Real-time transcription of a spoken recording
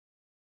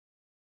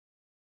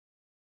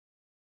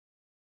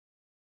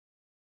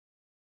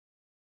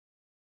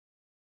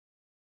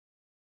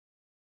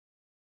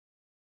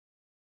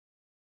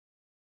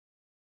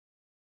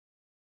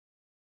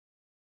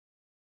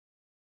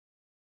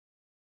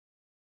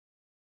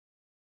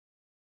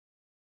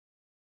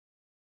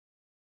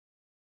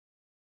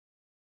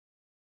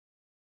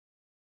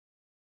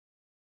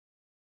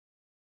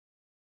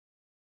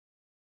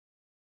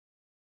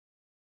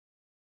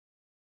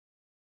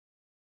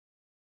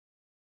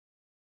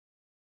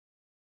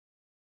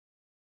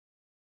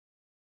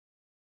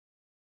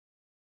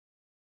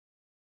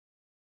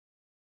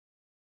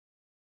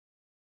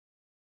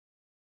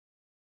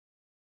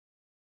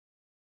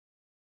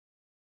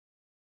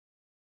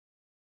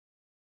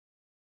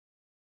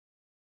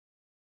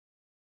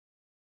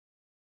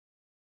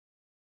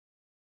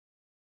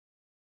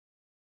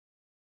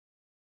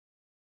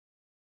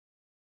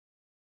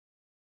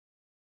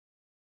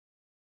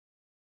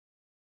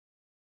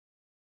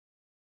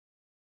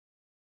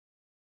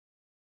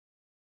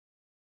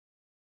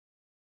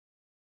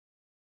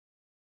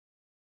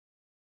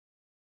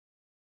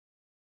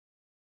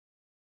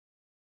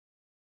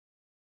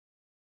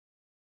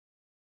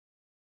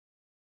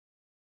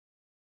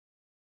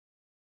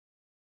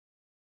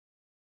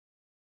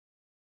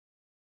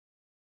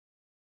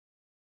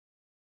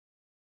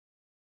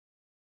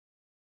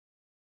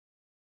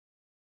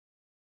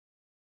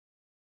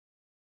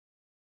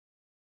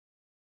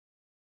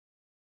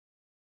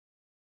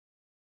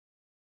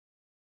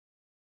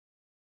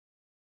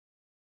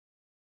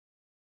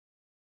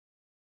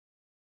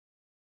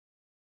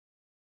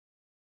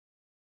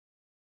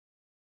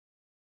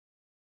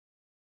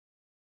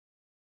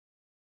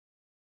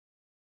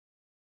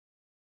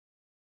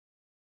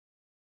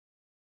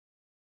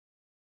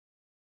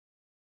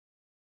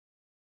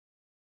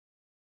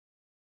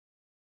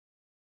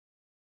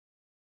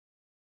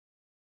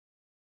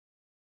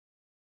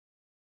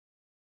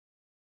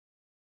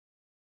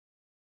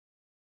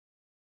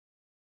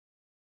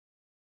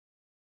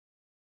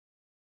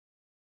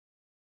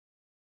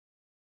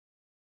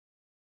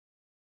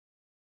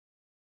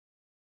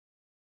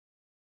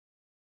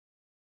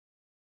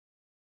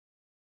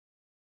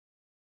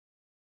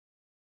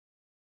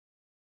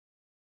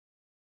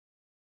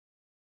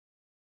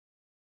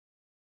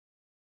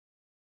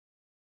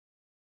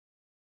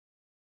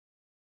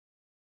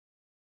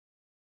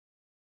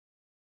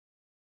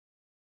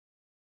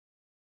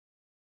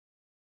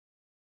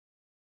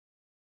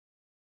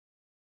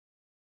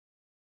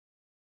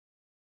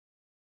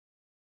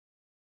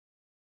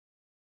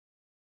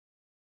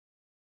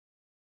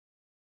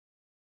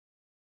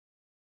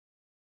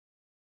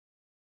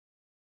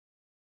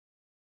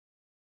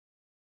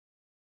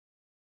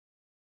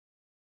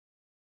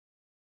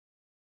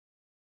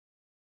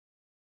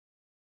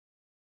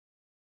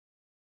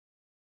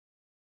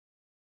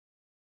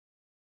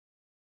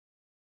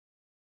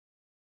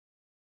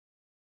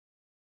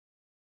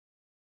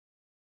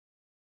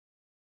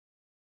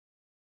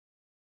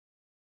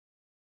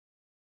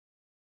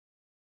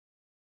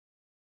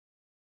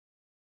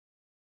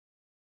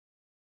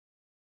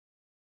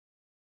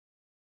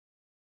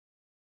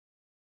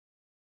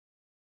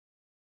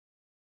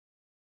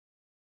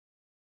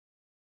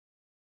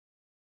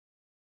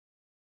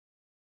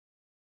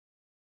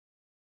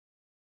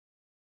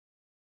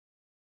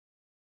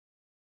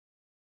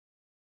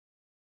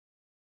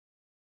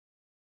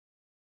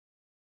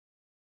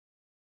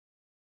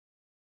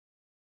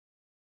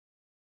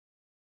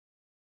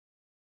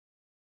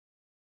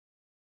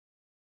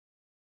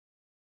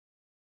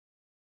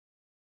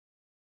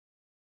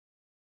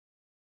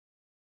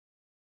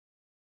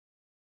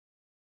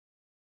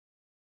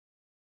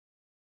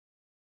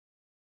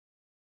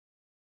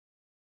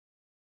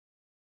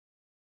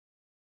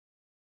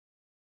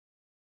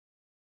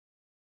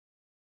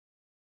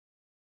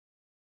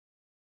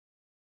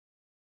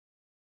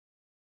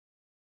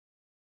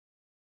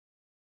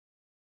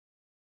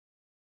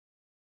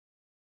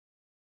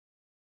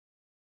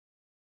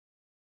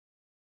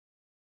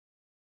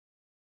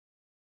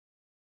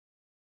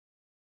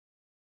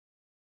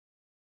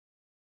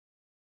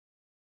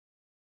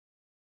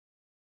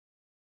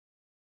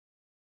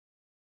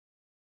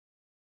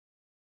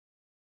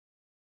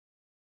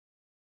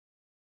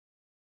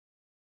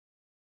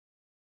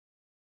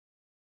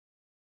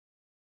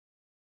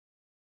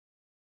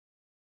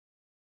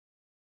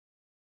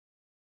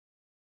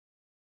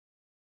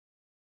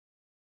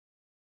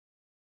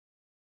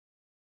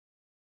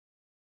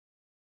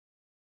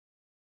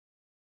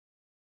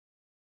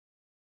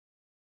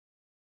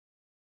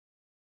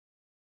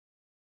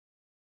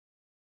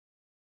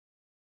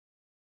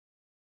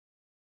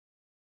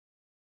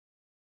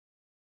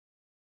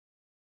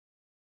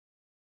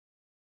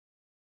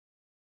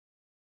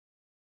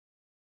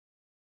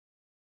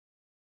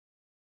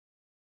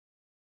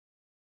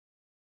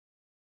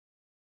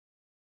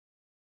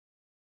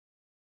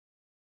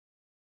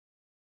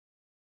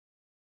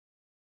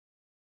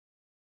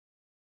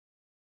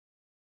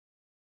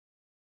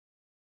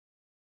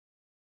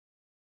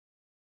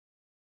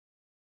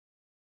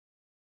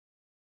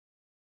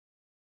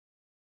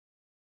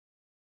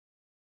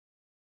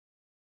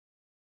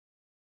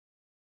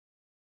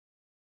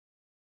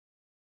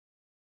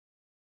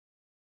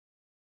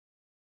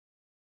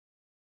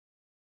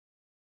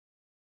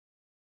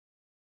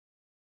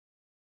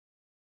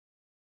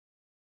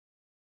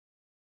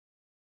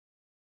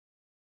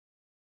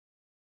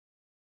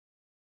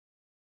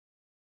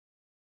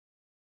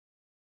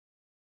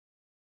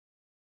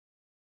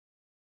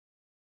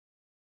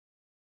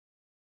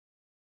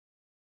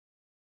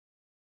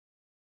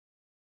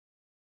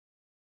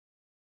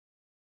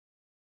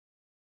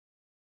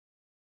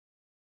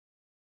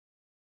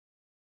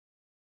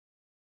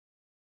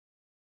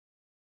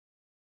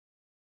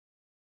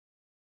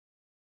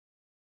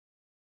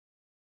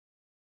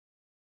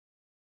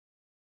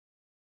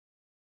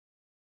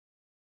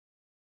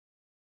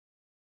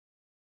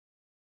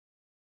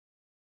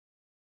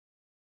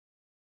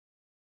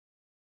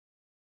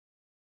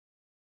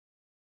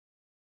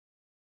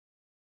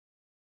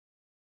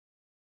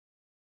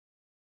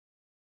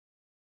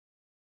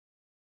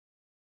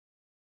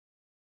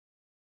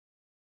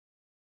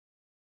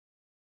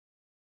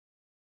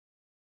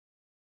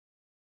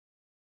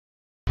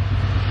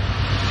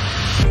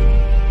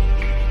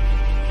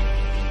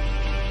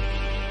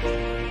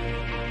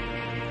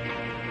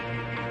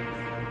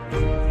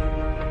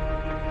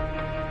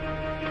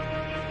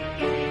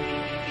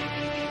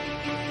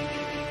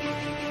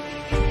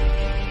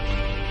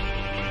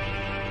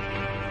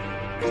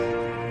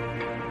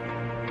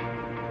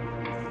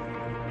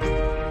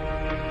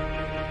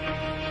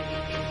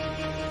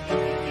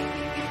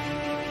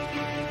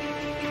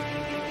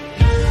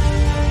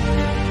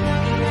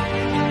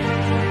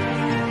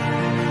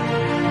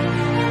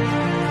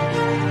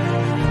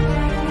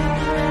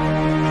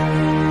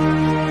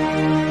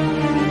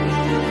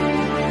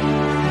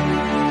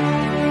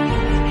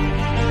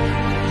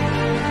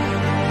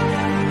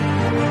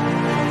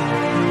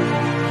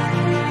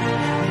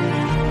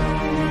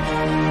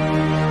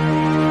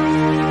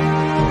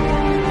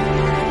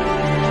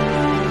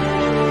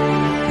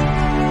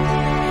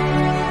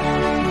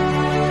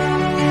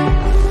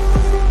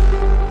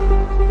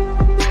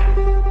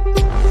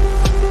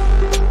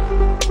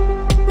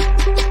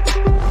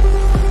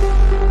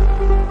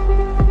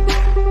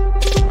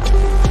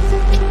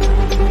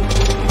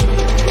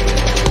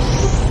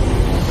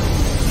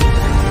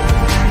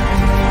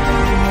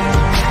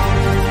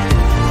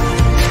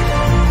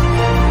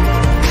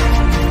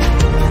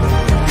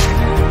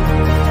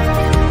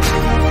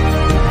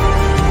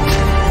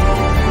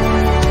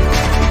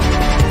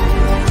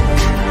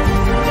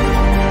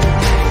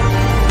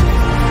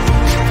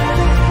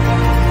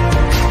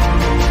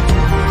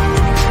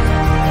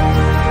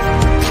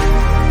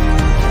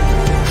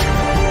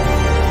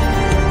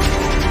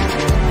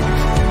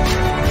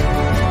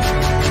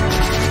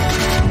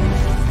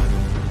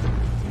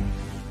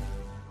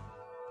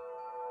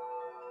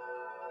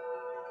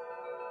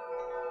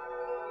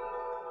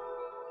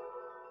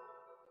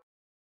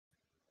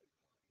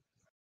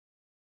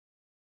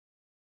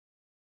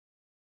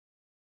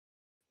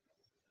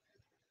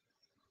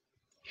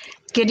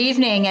Good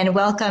evening and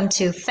welcome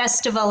to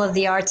Festival of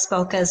the Arts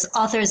Boca's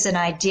Authors and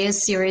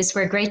Ideas series.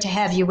 We're great to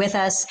have you with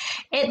us.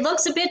 It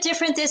looks a bit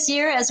different this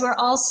year as we're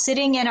all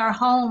sitting in our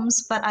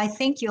homes, but I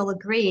think you'll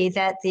agree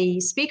that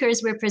the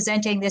speakers we're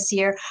presenting this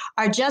year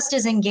are just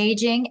as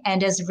engaging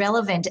and as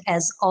relevant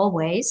as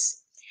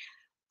always.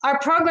 Our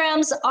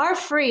programs are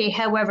free.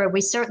 However,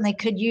 we certainly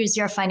could use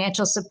your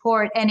financial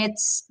support, and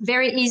it's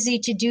very easy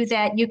to do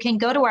that. You can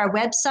go to our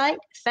website,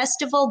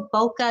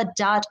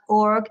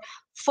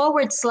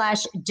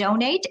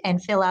 festivalboca.org/donate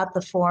and fill out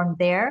the form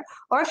there.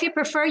 Or if you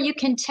prefer, you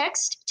can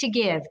text to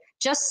give.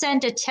 Just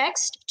send a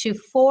text to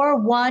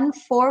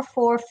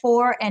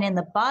 41444, and in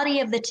the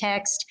body of the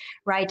text,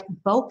 write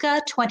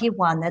Boca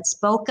 21. That's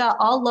Boca,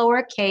 all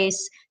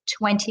lowercase,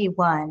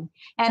 21.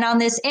 And on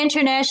this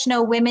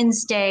International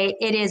Women's Day,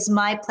 it is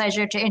my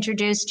pleasure to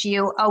introduce to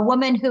you a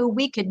woman who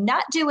we could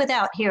not do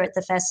without here at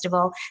the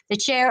festival, the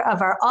chair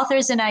of our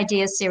Authors and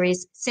Ideas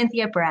series,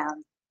 Cynthia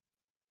Brown.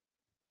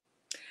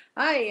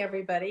 Hi,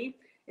 everybody.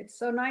 It's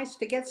so nice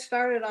to get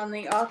started on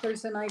the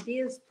Authors and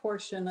Ideas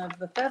portion of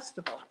the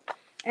festival.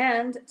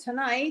 And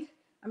tonight,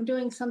 I'm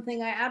doing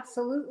something I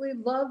absolutely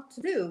love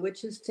to do,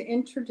 which is to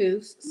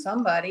introduce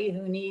somebody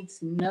who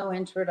needs no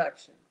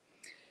introduction.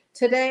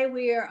 Today,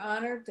 we are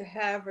honored to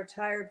have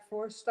retired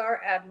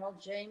four-star Admiral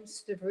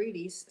James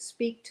Stavridis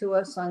speak to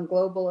us on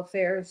global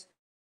affairs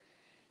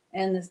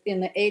and in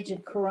the age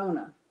of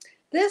Corona.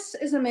 This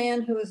is a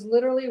man who has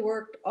literally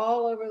worked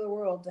all over the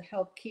world to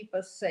help keep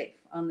us safe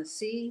on the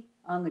sea,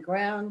 on the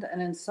ground, and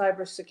in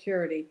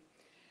cybersecurity.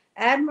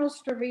 Admiral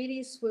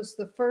Stavridis was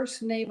the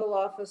first naval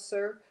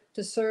officer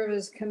to serve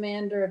as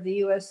commander of the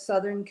U.S.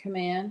 Southern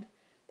Command,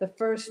 the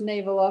first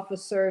naval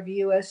officer of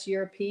U.S.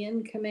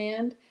 European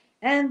Command,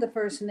 and the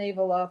first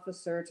naval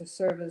officer to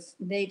serve as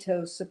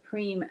NATO's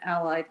Supreme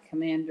Allied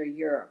Commander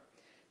Europe.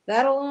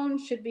 That alone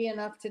should be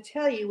enough to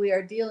tell you we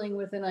are dealing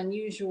with an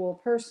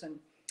unusual person.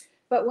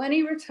 But when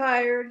he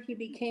retired, he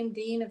became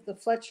dean of the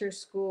Fletcher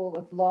School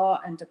of Law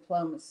and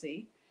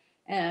Diplomacy.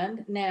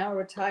 And now,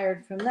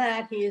 retired from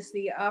that, he is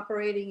the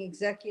operating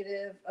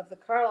executive of the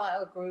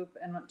Carlyle Group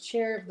and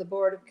chair of the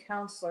board of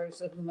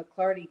counselors of the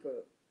McClarty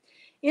Group.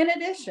 In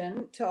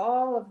addition to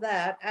all of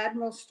that,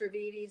 Admiral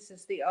Stavridis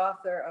is the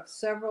author of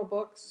several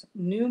books,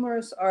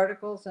 numerous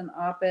articles and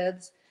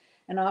op-eds,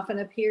 and often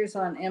appears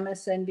on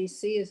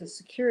MSNBC as a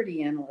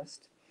security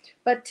analyst.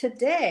 But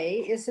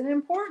today is an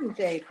important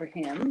day for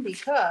him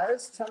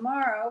because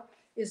tomorrow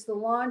is the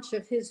launch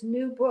of his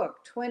new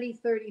book,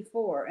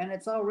 2034, and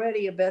it's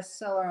already a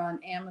bestseller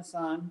on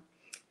Amazon.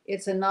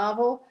 It's a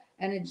novel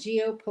and a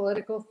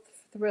geopolitical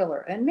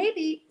thriller, and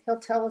maybe he'll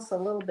tell us a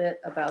little bit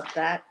about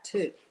that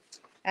too.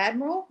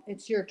 Admiral,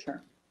 it's your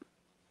turn.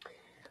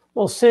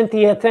 Well,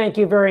 Cynthia, thank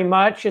you very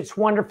much. It's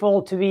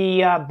wonderful to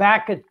be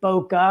back at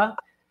Boca,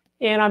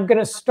 and I'm going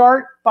to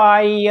start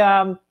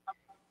by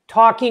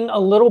talking a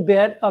little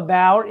bit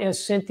about,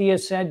 as Cynthia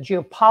said,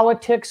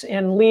 geopolitics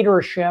and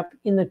leadership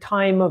in the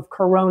time of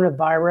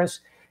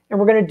coronavirus. And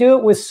we're going to do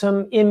it with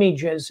some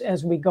images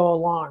as we go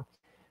along.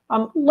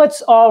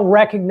 Let's all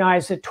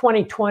recognize that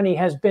 2020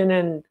 has been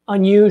an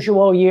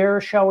unusual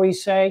year, shall we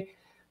say.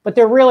 But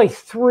there are really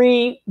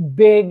three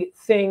big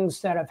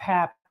things that have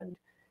happened.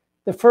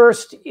 The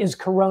first is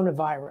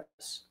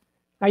coronavirus.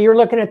 Now you're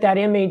looking at that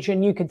image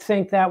and you could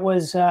think that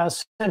was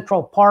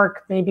Central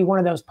Park, maybe one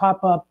of those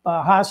pop-up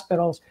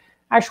hospitals.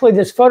 Actually,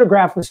 this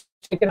photograph was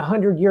taken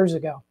 100 years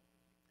ago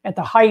at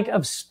the height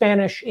of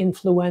Spanish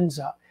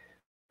influenza,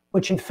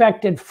 which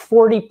infected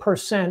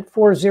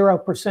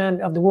 40%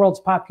 of the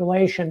world's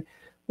population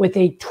with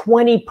a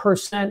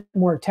 20%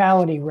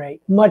 mortality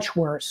rate, much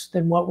worse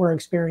than what we're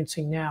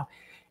experiencing now.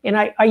 And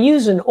I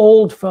use an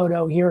old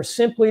photo here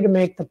simply to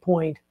make the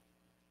point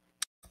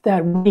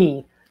that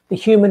we, the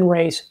human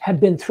race, have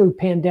been through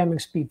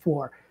pandemics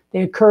before.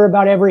 They occur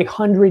about every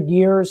 100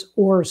 years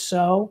or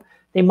so.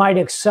 They might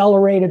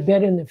accelerate a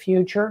bit in the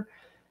future.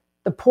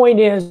 The point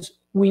is,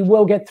 we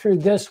will get through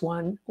this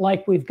one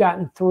like we've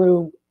gotten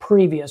through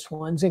previous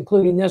ones,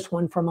 including this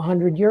one from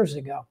 100 years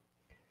ago.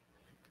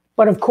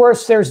 But of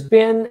course, there's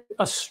been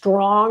a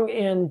strong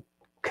and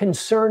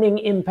concerning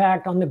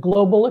impact on the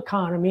global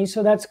economy.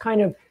 So that's kind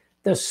of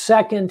the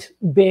second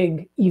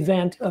big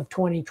event of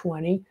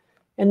 2020.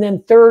 And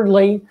then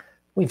thirdly,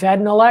 we've had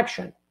an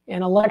election,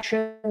 and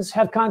elections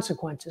have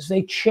consequences.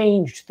 They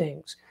changed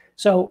things.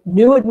 So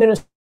new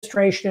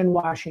administration in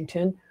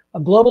Washington, a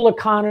global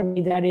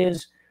economy that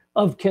is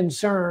of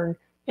concern,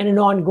 and an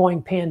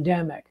ongoing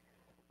pandemic.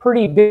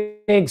 Pretty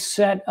big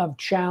set of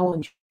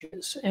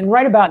challenges. And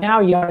right about now,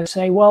 you ought to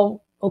say,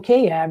 well,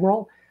 okay,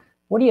 Admiral,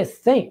 what do you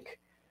think?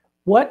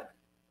 What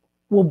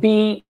will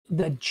be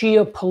the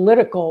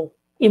geopolitical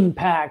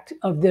impact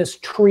of this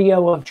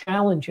trio of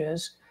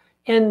challenges?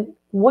 And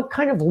what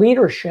kind of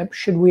leadership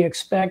should we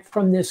expect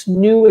from this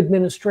new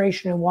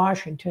administration in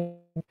Washington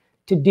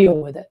to deal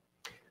with it?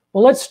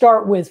 Well, let's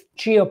start with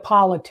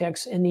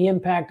geopolitics and the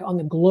impact on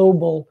the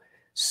global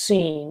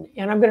scene.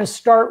 And I'm going to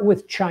start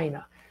with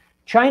China.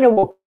 China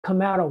will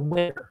come out a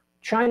winner.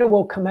 China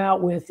will come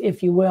out with,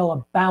 if you will,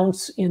 a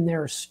bounce in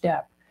their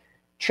step.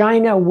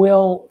 China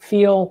will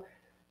feel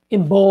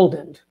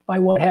emboldened by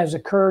what has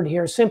occurred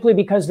here, simply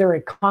because their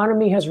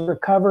economy has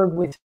recovered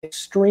with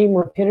extreme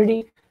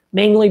rapidity,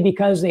 mainly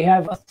because they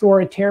have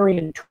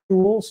authoritarian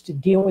tools to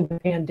deal with the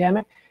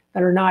pandemic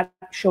that are not,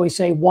 shall we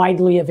say,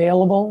 widely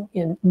available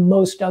in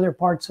most other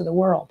parts of the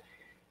world.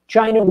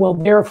 China will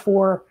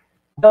therefore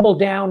double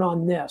down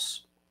on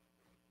this,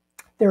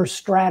 their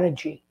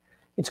strategy.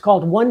 It's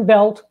called One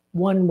Belt,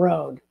 One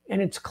Road,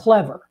 and it's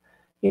clever.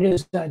 It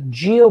is a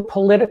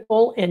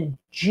geopolitical and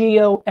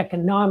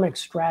geoeconomic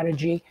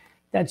strategy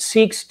that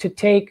seeks to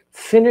take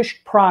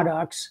finished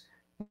products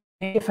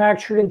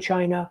manufactured in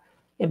China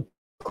and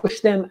push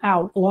them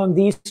out along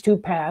these two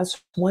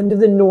paths, one to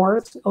the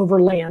north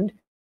over land,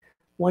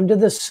 one to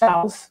the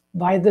south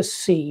by the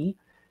sea,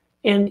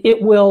 and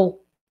it will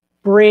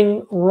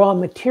bring raw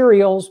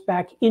materials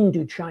back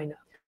into China.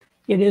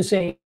 It is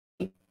a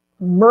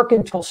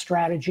mercantile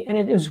strategy, and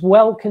it is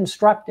well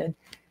constructed.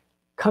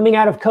 Coming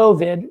out of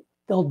COVID,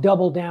 they'll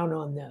double down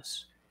on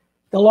this.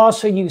 They'll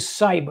also use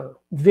cyber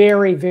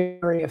very,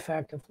 very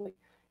effectively,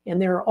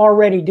 and they're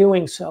already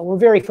doing so. We're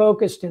very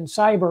focused in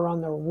cyber on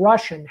the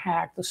Russian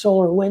hack, the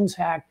SolarWinds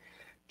hack.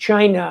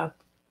 China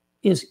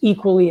is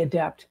equally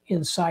adept in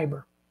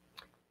cyber.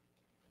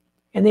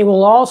 And they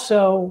will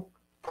also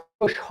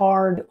push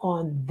hard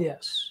on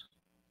this,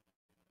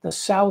 the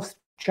South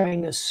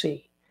China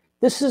Sea.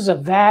 This is a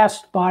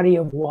vast body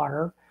of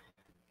water.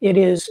 It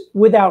is,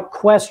 without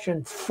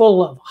question,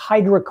 full of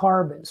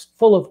hydrocarbons,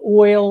 full of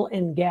oil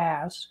and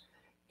gas,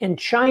 and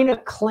China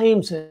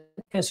claims it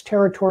as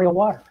territorial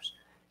waters.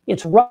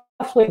 It's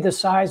roughly the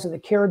size of the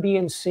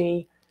Caribbean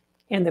Sea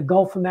and the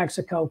Gulf of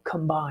Mexico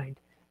combined.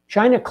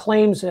 China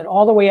claims it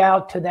all the way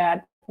out to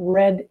that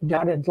red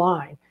dotted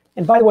line.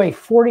 And by the way,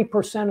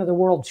 40% of the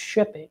world's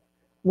shipping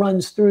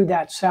runs through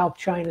that South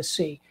China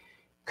Sea.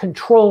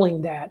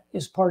 Controlling that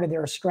is part of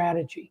their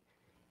strategy.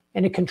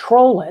 And to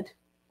control it,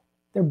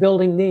 they're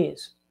building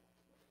these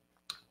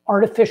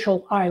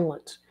artificial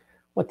islands.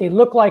 What they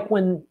look like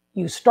when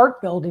you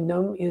start building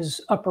them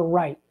is upper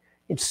right.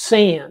 It's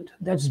sand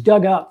that's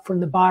dug up from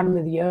the bottom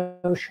of the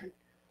ocean.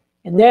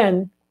 And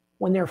then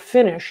when they're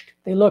finished,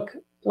 they look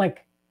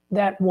like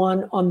that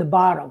one on the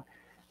bottom.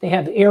 They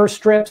have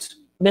airstrips,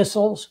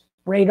 missiles,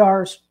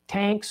 radars,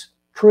 tanks,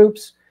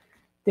 troops.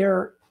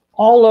 They're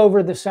all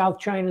over the South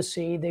China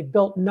Sea. They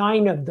built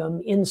 9 of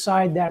them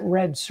inside that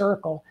red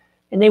circle,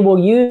 and they will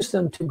use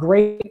them to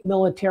great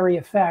military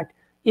effect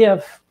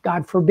if,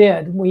 God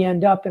forbid, we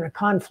end up in a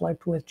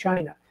conflict with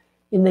China.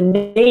 In the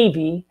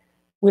Navy,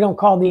 we don't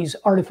call these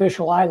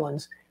artificial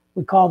islands.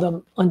 We call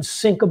them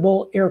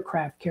unsinkable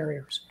aircraft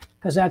carriers,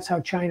 because that's how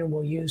China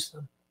will use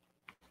them.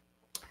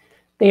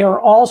 They are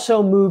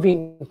also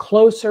moving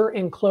closer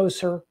and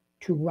closer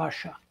to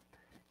Russia.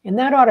 And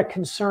that ought to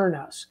concern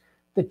us.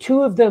 The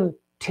two of them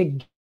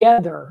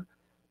together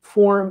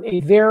form a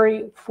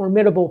very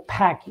formidable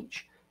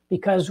package,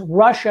 because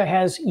Russia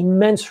has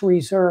immense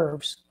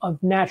reserves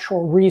of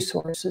natural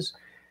resources,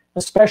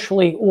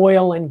 especially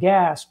oil and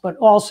gas, but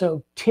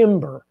also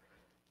timber,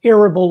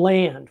 arable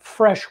land,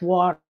 fresh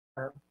water,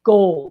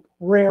 gold,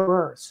 rare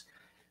earths.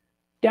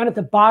 Down at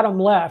the bottom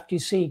left, you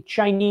see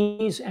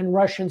Chinese and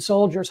Russian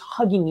soldiers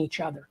hugging each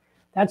other.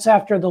 That's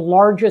after the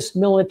largest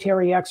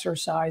military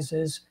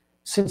exercises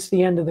since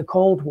the end of the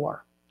Cold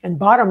War. And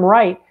bottom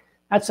right,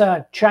 that's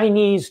a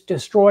Chinese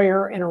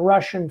destroyer and a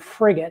Russian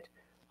frigate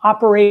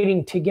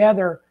operating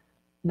together,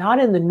 not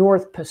in the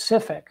North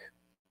Pacific,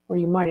 where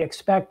you might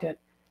expect it,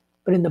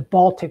 but in the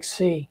Baltic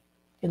Sea,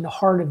 in the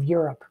heart of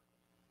Europe.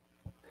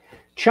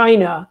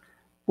 China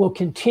will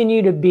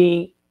continue to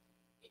be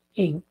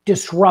a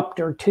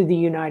disruptor to the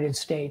United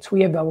States.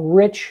 We have a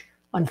rich,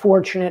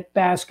 unfortunate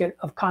basket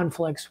of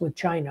conflicts with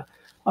China.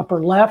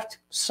 Upper left,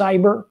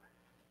 cyber.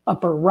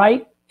 Upper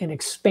right, an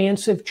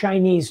expansive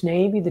Chinese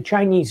Navy. The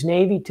Chinese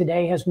Navy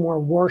today has more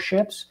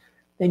warships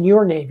than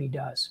your Navy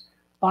does.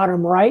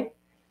 Bottom right,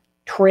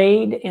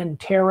 trade and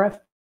tariff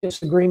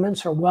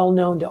disagreements are well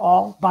known to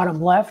all.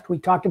 Bottom left, we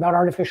talked about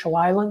artificial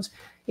islands.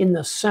 In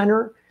the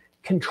center,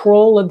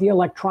 control of the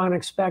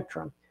electronic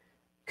spectrum,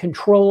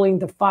 controlling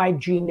the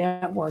 5G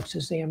networks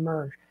as they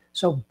emerge.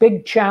 So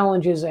big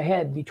challenges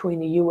ahead between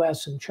the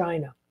US and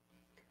China.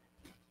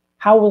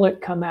 How will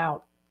it come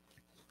out?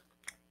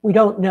 We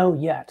don't know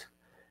yet.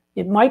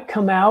 It might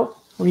come out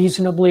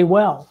reasonably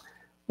well.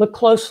 Look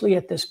closely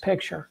at this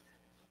picture.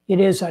 It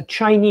is a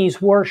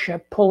Chinese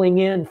warship pulling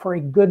in for a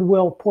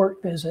goodwill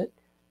port visit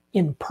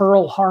in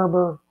Pearl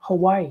Harbor,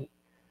 Hawaii.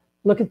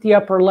 Look at the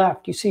upper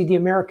left. You see the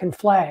American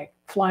flag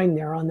flying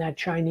there on that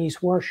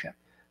Chinese warship.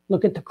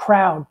 Look at the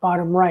crowd,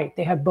 bottom right.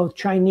 They have both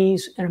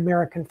Chinese and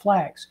American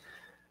flags.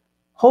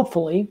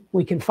 Hopefully,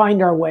 we can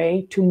find our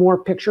way to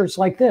more pictures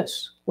like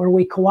this, where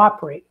we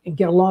cooperate and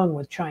get along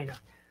with China.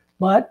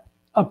 But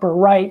upper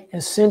right,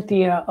 as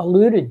Cynthia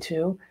alluded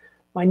to,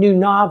 my new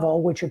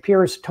novel, which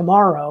appears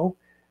tomorrow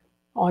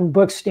on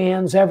book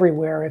stands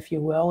everywhere, if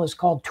you will, is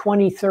called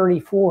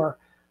 2034,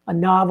 a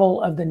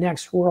novel of the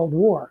next World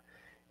War.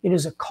 It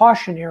is a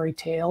cautionary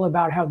tale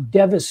about how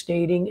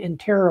devastating and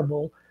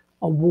terrible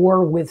a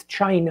war with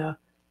China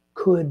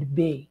could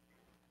be.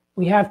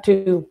 We have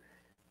to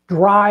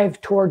drive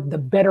toward the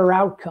better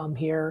outcome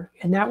here,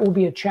 and that will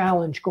be a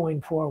challenge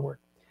going forward.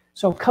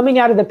 So coming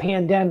out of the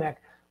pandemic,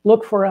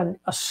 look for an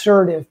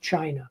assertive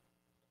China.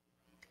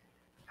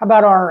 How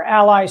about our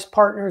allies,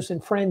 partners,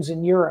 and friends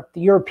in Europe,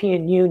 the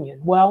European Union?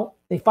 Well,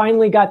 they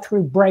finally got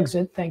through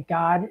Brexit, thank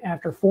God,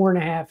 after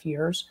 4.5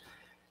 years.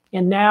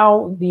 And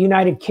now the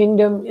United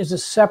Kingdom is a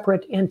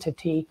separate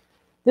entity.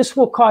 This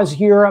will cause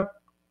Europe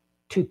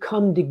to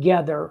come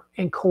together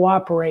and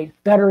cooperate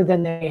better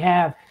than they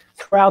have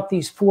throughout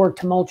these 4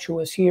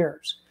 tumultuous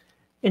years.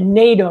 And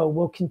NATO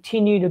will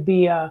continue to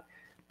be a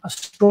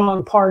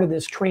strong part of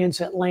this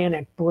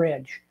transatlantic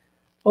bridge.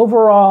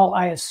 Overall,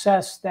 I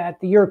assess that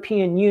the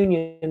European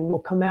Union will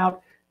come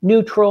out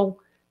neutral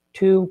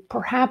to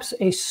perhaps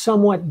a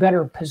somewhat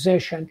better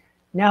position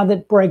now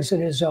that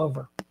Brexit is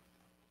over.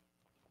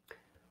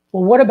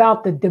 Well, what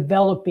about the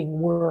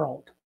developing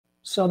world?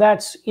 So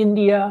that's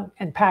India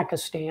and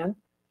Pakistan,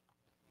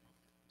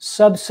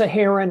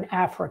 sub-Saharan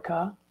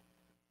Africa,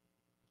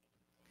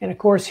 and of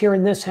course here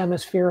in this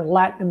hemisphere,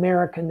 Latin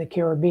America and the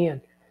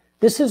Caribbean.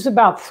 This is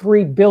about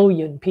 3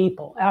 billion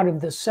people out of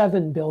the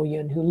 7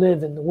 billion who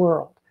live in the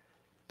world.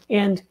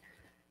 And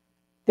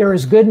there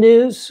is good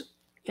news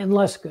and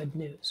less good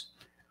news.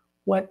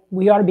 What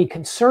we ought to be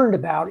concerned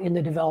about in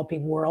the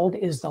developing world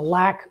is the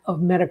lack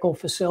of medical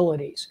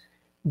facilities,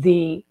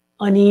 the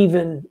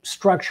uneven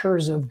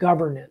structures of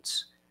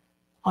governance.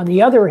 On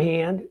the other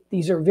hand,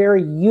 these are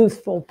very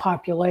youthful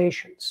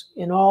populations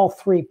in all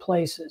 3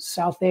 places: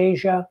 South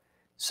Asia,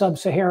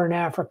 Sub-Saharan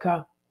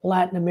Africa,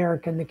 Latin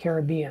America, and the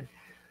Caribbean.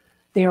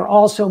 They are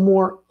also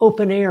more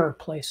open air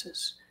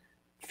places,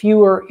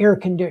 fewer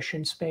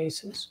air-conditioned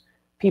spaces.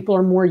 People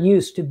are more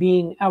used to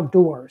being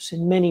outdoors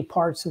in many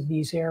parts of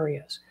these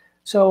areas.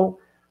 So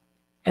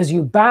as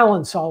you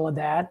balance all of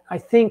that, I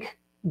think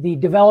the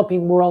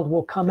developing world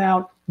will come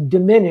out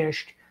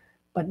diminished,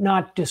 but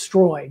not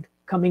destroyed,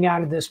 coming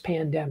out of this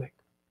pandemic.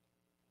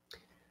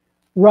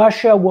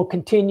 Russia will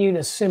continue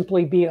to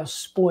simply be a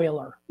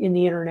spoiler in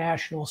the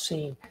international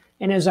scene.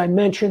 And as I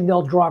mentioned,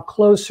 they'll draw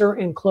closer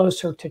and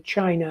closer to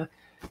China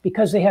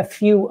because they have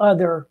few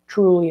other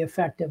truly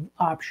effective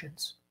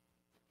options.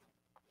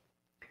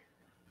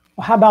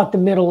 Well, how about the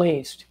Middle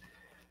East?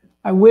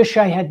 I wish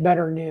I had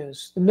better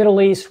news. The Middle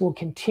East will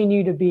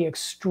continue to be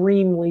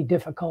extremely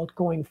difficult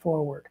going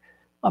forward.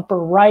 Upper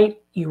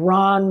right,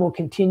 Iran will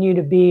continue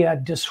to be a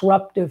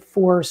disruptive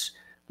force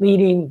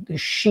leading the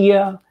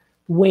Shia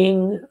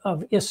wing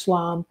of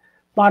Islam.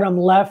 Bottom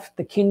left,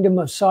 the Kingdom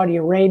of Saudi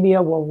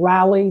Arabia will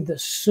rally the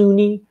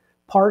Sunni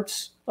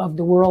parts of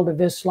the world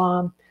of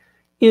Islam.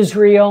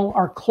 Israel,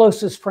 our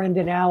closest friend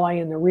and ally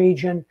in the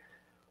region,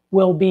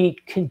 will be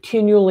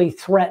continually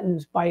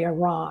threatened by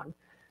Iran.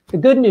 The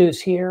good news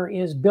here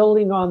is,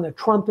 building on the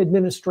Trump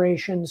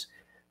administration's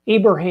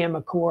Abraham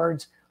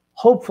Accords,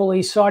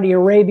 hopefully Saudi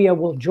Arabia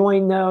will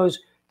join those,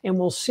 and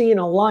we'll see an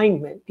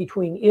alignment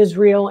between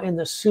Israel and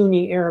the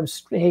Sunni Arab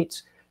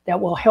states that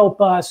will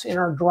help us in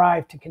our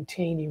drive to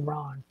contain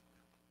Iran.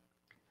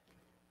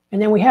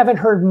 And then we haven't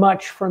heard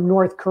much from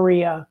North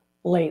Korea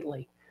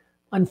lately.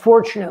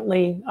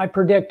 Unfortunately, I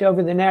predict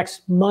over the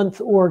next month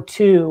or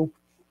 2,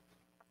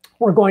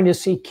 we're going to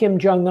see Kim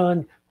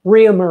Jong-un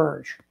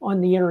reemerge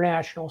on the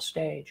international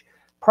stage,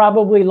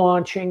 probably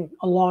launching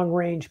a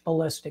long-range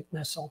ballistic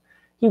missile.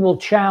 He will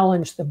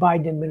challenge the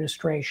Biden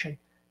administration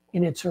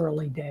in its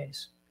early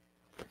days.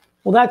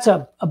 Well, that's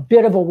a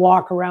bit of a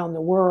walk around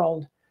the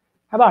world.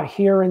 How about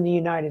here in the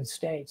United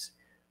States?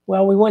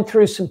 Well, we went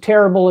through some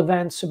terrible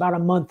events about a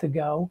month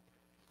ago.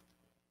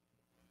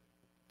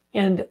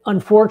 And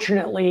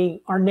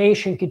unfortunately, our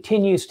nation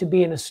continues to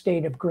be in a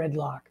state of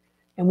gridlock.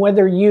 And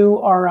whether you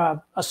are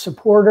a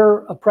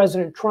supporter of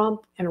President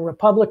Trump and a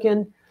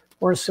Republican,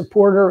 or a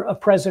supporter of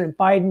President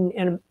Biden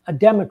and a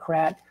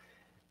Democrat,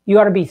 you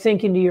ought to be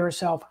thinking to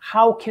yourself,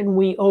 how can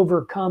we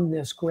overcome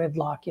this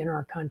gridlock in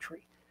our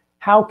country?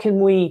 How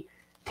can we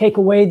take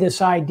away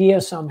this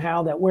idea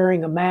somehow that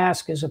wearing a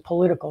mask is a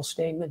political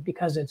statement,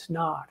 because it's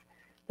not.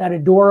 That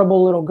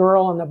adorable little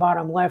girl on the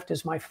bottom left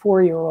is my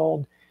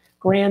 4-year-old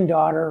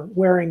granddaughter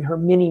wearing her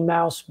Minnie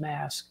Mouse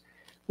mask.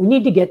 We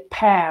need to get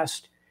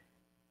past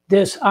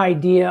this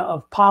idea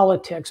of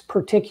politics,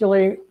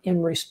 particularly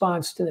in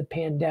response to the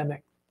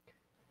pandemic.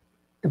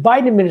 The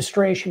Biden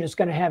administration is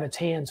going to have its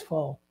hands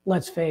full,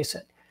 let's face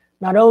it.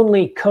 Not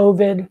only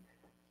COVID,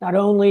 not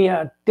only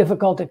a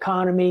difficult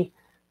economy,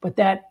 but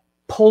that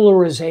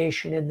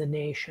polarization in the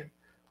nation.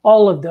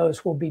 All of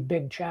those will be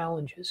big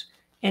challenges.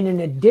 And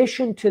in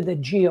addition to the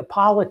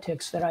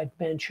geopolitics that I've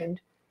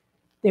mentioned,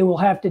 they will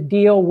have to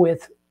deal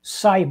with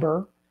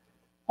cyber,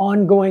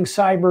 ongoing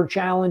cyber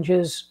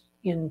challenges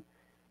in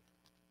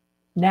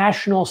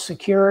national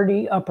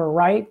security, upper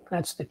right.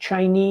 That's the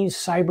Chinese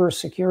cyber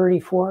security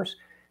force.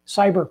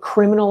 Cyber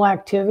criminal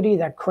activity,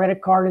 that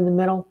credit card in the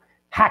middle.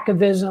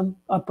 Hackivism,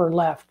 upper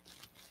left.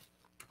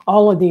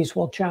 All of these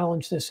will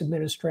challenge this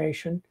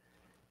administration,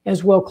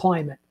 as will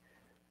climate.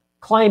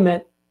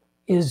 Climate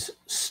is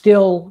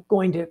still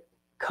going to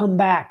come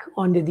back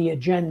onto the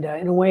agenda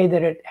in a way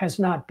that it has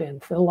not been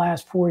for the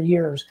last 4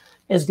 years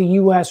as the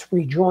U.S.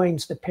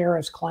 rejoins the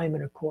Paris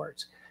Climate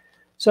Accords.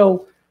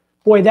 So,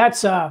 boy,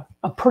 that's a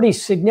pretty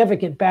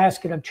significant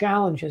basket of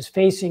challenges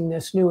facing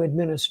this new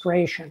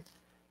administration.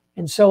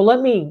 And so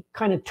let me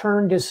kind of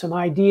turn to some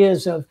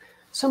ideas of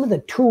some of the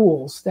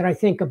tools that I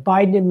think a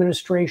Biden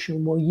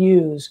administration will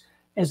use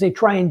as they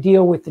try and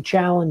deal with the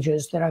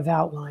challenges that I've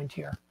outlined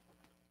here.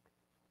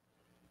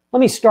 Let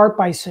me start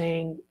by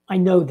saying I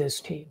know this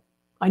team.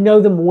 I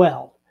know them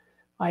well.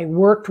 I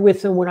worked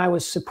with them when I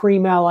was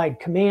Supreme Allied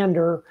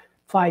Commander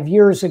 5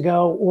 years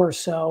ago or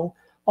so.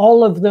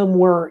 All of them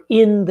were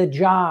in the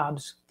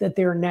jobs that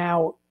they're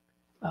now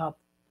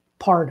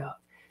part of.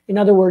 In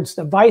other words,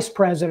 the vice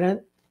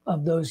president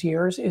of those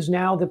years is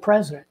now the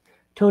president.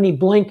 Tony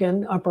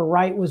Blinken, upper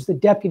right, was the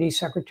Deputy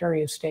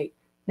Secretary of State,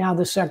 now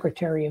the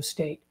Secretary of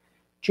State.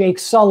 Jake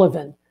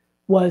Sullivan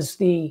was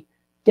the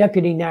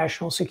Deputy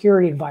National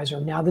Security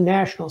Advisor, now the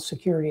National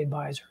Security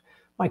Advisor.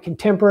 My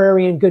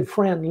contemporary and good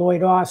friend,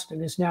 Lloyd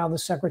Austin, is now the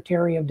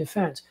Secretary of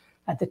Defense.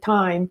 At the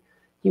time,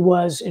 he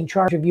was in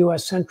charge of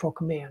U.S. Central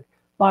Command.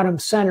 Bottom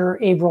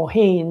center, Avril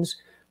Haines,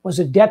 was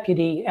a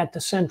deputy at the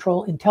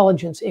Central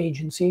Intelligence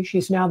Agency.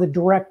 She's now the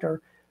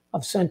Director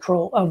of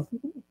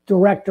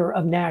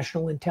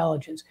National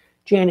Intelligence.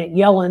 Janet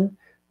Yellen,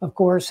 of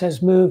course,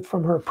 has moved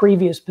from her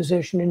previous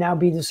position to now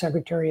be the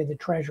Secretary of the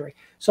Treasury.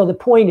 So the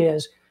point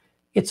is,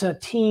 it's a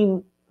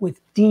team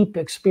with deep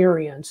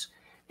experience.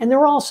 And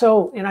they're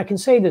also, and I can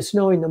say this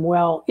knowing them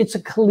well, it's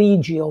a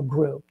collegial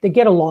group. They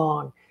get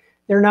along.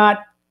 They're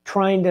not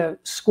trying to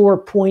score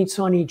points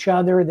on each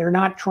other. They're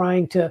not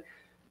trying to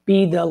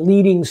be the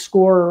leading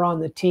scorer on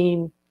the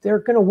team. They're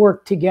going to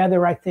work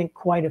together, I think,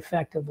 quite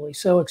effectively.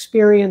 So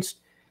experienced,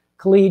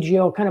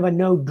 collegial, kind of a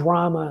no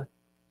drama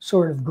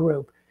sort of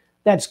group.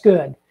 That's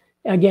good.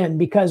 Again,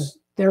 because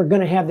they're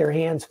going to have their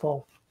hands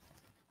full.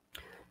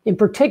 In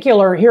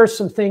particular, here's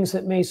some things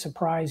that may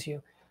surprise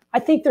you. I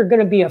think they're going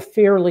to be a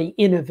fairly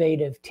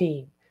innovative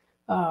team.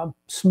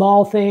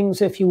 Small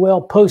things, if you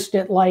will,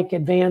 post-it-like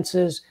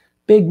advances,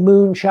 big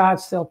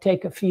moonshots, they'll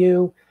take a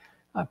few.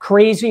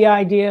 Crazy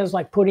ideas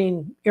like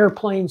putting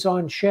airplanes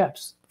on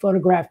ships,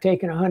 photograph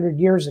taken 100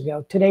 years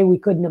ago. Today, we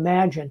couldn't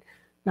imagine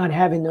not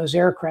having those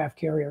aircraft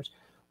carriers.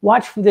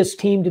 Watch for this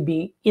team to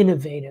be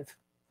innovative.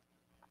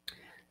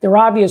 They're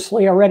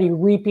obviously already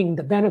reaping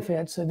the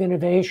benefits of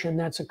innovation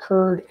that's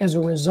occurred as a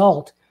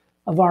result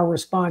of our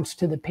response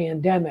to the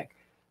pandemic.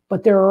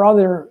 But there are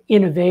other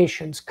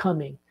innovations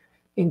coming,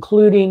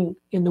 including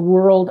in the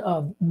world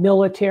of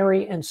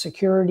military and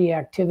security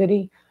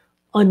activity,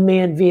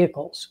 unmanned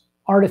vehicles,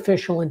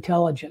 artificial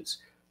intelligence,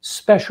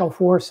 special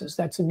forces.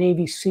 That's a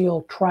Navy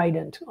SEAL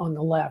Trident on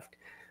the left.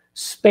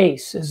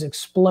 Space is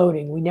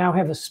exploding. We now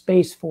have a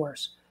space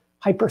force,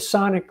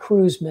 hypersonic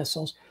cruise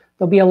missiles.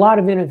 There'll be a lot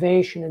of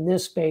innovation in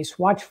this space.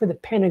 Watch for the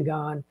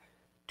Pentagon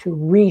to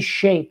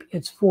reshape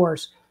its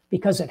force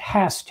because it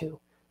has to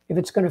if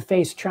it's going to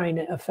face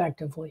China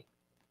effectively.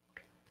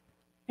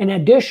 And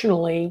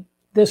additionally,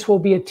 this will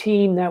be a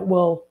team that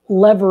will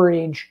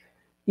leverage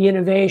the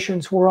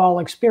innovations we're all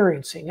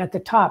experiencing. At the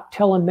top,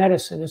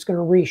 telemedicine is going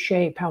to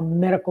reshape how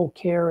medical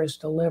care is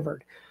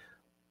delivered.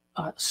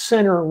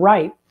 Center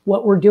right,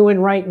 what we're doing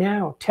right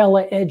now,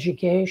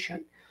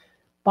 teleeducation.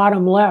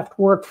 Bottom left,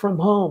 work from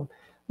home.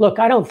 Look,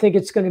 I don't think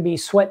it's going to be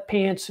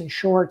sweatpants and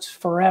shorts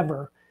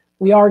forever.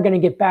 We are going to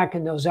get back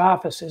in those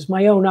offices.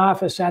 My own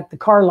office at the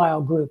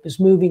Carlyle Group is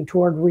moving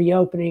toward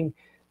reopening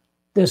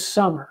this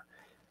summer.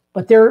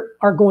 But there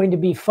are going to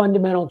be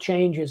fundamental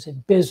changes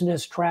in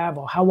business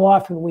travel. How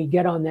often we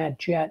get on that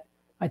jet,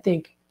 I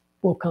think,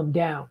 will come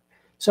down.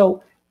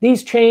 So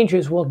these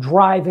changes will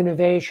drive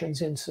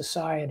innovations in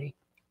society.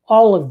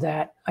 All of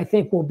that, I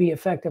think, will be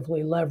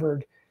effectively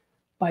levered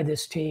by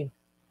this team.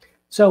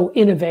 So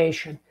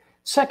innovation.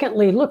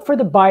 Secondly, look for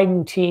the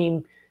Biden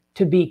team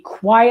to be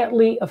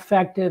quietly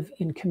effective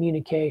in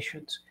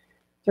communications.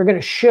 They're going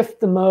to shift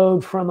the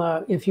mode from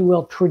a, if you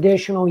will,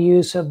 traditional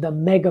use of the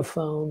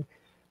megaphone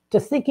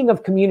to thinking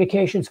of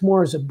communications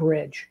more as a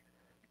bridge,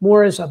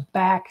 more as a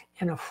back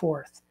and a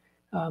forth.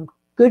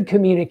 Good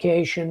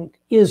communication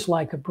is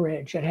like a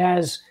bridge. It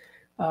has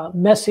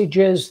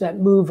messages that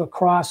move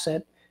across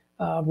it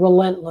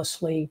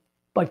relentlessly,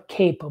 but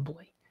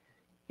capably.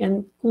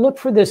 And look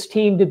for this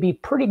team to be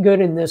pretty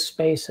good in this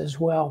space as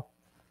well.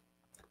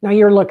 Now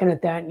you're looking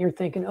at that and you're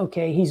thinking,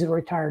 okay, he's a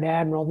retired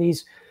admiral.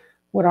 These,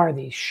 what are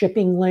these,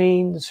 shipping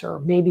lanes? Or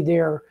maybe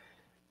they're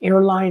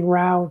airline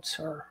routes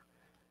or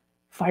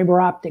fiber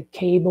optic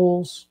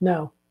cables?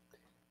 No,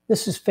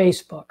 this is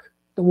Facebook.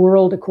 The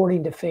world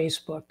according to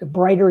Facebook. The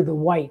brighter the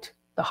white,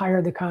 the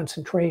higher the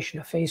concentration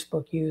of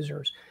Facebook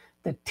users.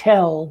 The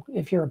tell,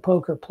 if you're a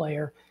poker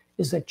player,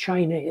 is that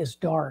China is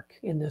dark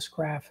in this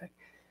graphic.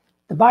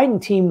 The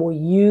Biden team will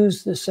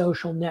use the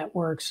social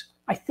networks,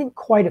 I think,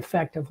 quite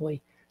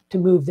effectively to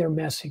move their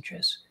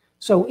messages.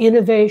 So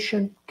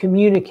innovation,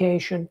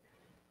 communication,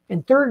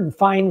 and third and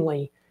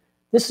finally,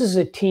 this is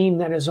a team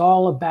that is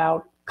all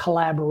about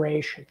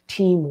collaboration,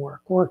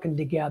 teamwork, working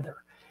together.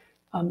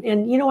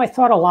 And, you know, I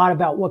thought a lot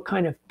about what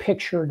kind of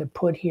picture to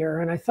put here.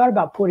 And I thought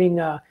about putting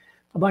a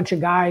bunch of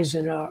guys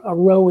in a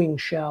rowing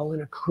shell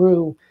in a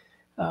crew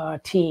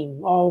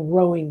team, all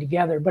rowing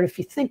together. But if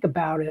you think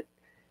about it,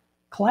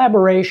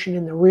 collaboration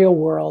in the real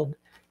world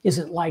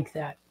isn't like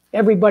that.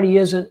 Everybody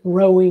isn't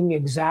rowing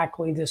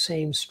exactly the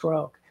same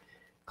stroke.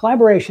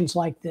 Collaboration's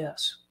like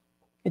this.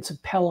 It's a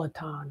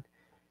peloton.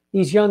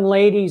 These young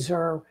ladies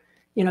are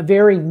in a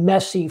very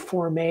messy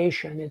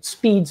formation. It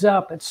speeds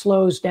up, it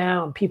slows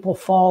down, people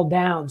fall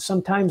down.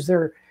 Sometimes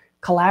they're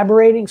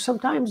collaborating,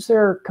 sometimes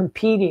they're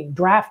competing,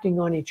 drafting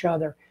on each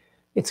other.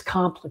 It's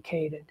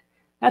complicated.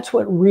 That's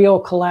what real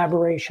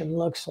collaboration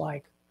looks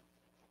like.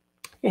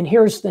 And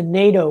here's the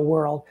NATO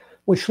world,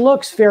 which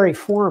looks very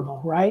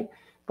formal, right?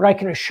 But I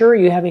can assure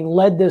you, having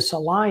led this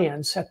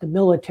alliance at the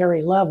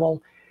military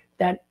level,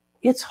 that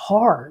it's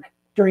hard.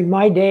 During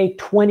my day,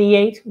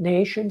 28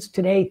 nations,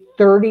 today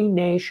 30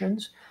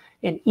 nations,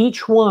 and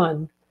each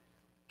one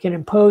can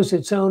impose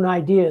its own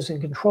ideas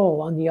and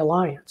control on the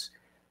alliance.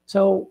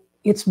 So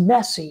it's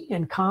messy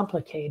and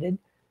complicated.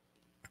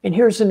 And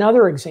here's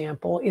another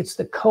example. It's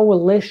the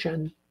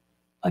coalition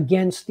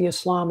against the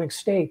Islamic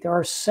State. There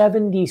are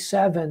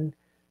 77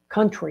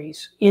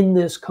 countries in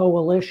this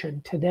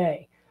coalition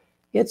today.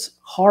 It's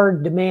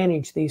hard to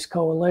manage these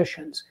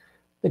coalitions.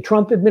 The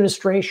Trump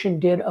administration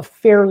did a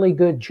fairly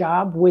good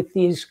job with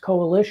these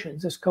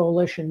coalitions, this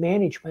coalition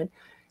management,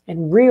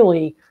 and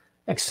really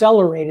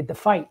accelerated the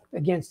fight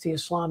against the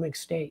Islamic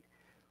State.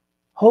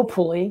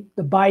 Hopefully,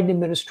 the Biden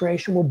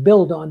administration will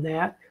build on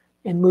that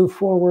and move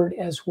forward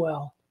as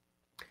well.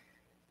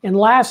 And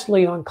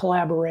lastly, on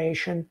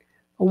collaboration,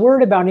 a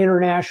word about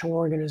international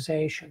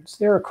organizations.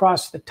 They're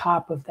across the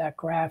top of that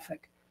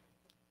graphic.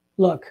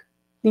 Look,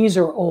 these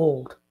are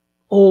old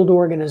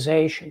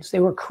organizations. They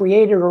were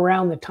created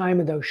around the time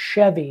of those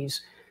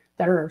Chevys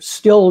that are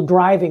still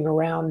driving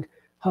around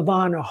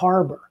Havana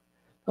Harbor,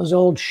 those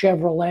old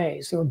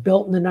Chevrolets. They were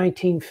built in the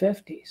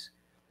 1950s.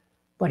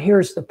 But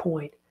here's the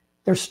point.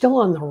 They're still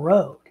on the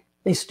road.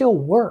 They still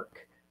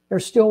work. They're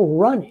still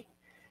running.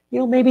 You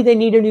know, maybe they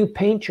need a new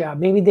paint job.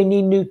 Maybe they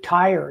need new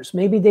tires.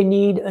 Maybe they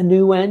need a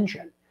new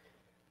engine.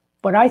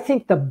 But I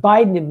think the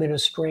Biden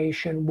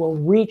administration will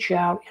reach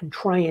out and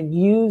try and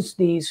use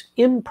these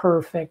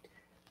imperfect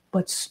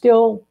but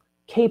still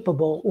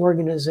capable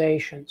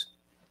organizations.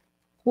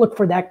 Look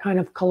for that kind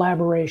of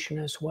collaboration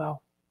as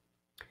well.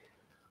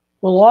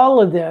 Well,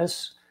 all of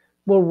this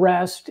will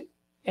rest,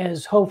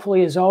 as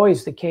hopefully is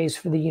always the case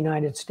for the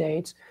United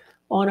States,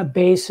 on a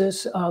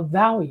basis of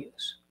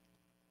values.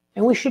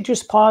 And we should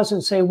just pause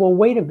and say, well,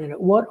 wait a minute,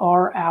 what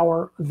are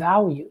our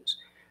values?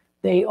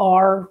 They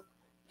are,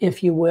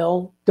 if you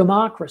will,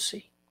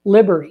 democracy,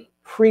 liberty,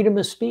 freedom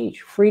of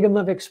speech, freedom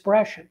of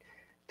expression.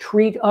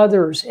 Treat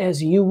others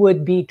as you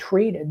would be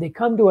treated. They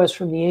come to us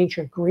from the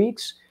ancient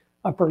Greeks,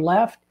 upper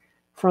left,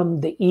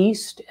 from the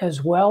East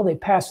as well. They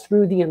pass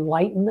through the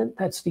Enlightenment,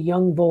 that's the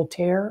young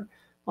Voltaire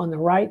on the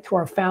right, to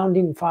our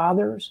founding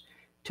fathers,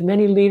 to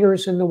many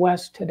leaders in the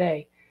West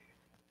today.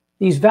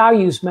 These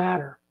values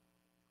matter.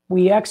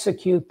 We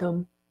execute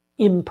them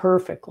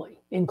imperfectly,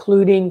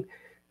 including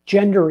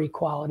gender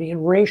equality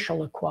and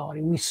racial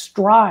equality. We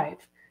strive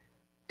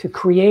to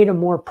create a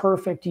more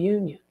perfect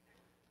union.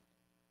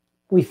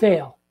 We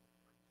fail,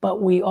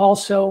 but we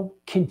also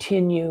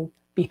continue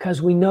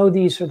because we know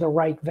these are the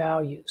right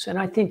values. And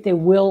I think they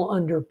will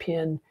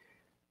underpin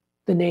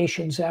the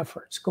nation's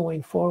efforts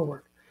going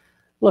forward.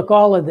 Look,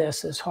 all of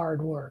this is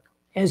hard work.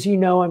 As you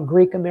know, I'm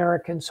Greek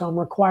American, so I'm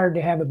required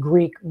to have a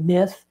Greek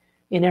myth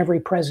in every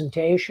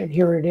presentation.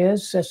 Here it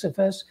is,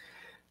 Sisyphus.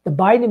 The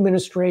Biden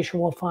administration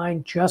will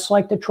find, just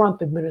like the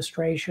Trump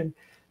administration,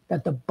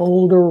 that the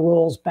boulder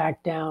rolls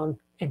back down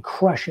and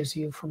crushes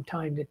you from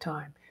time to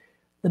time.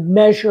 The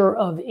measure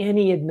of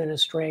any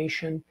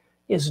administration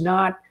is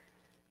not,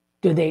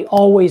 do they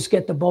always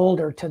get the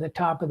boulder to the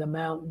top of the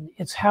mountain?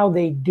 It's how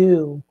they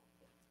do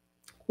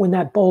when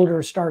that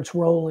boulder starts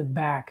rolling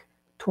back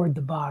toward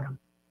the bottom.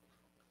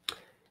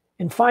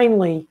 And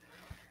finally,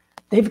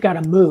 they've got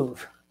to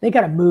move. They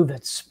got to move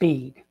at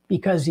speed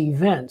because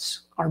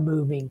events are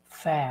moving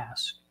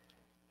fast.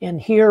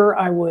 And here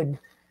I would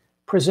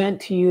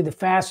present to you the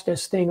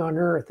fastest thing on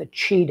earth, a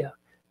cheetah.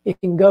 It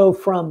can go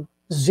from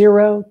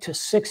 0 to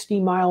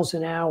 60 miles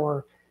an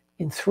hour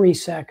in 3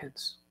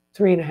 seconds,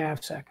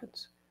 3.5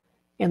 seconds.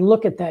 And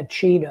look at that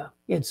cheetah.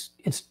 It's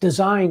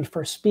designed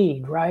for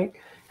speed, right?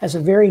 Has a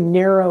very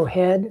narrow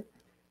head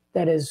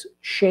that is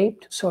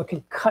shaped so it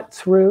can cut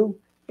through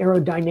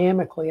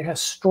aerodynamically. It has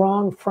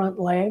strong front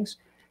legs.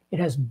 It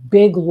has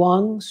big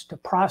lungs to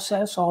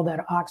process all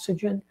that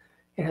oxygen.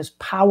 It has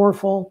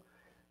powerful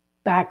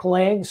back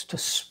legs to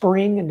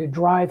spring and to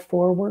drive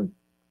forward.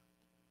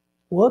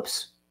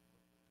 Whoops.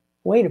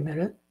 Wait a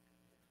minute.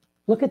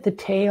 Look at the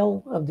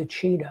tail of the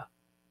cheetah.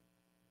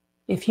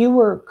 If you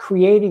were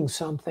creating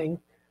something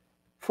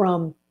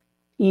from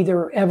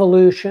either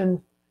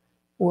evolution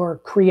or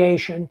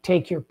creation,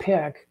 take your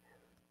pick,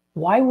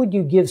 why would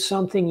you give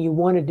something you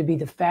wanted to be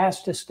the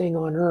fastest thing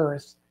on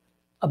earth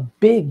a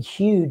big,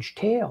 huge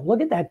tail?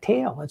 Look at that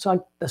tail. It's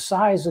like the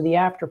size of the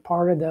after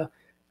part of the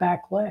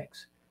back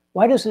legs?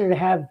 Why doesn't it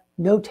have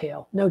no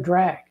tail, no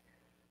drag,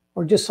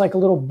 or just like a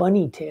little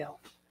bunny tail?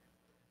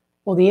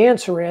 Well, the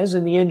answer is,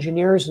 and the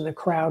engineers in the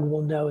crowd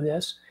will know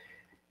this,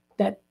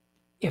 that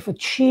if a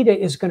cheetah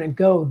is going to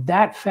go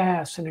that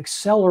fast and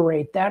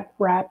accelerate that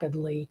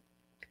rapidly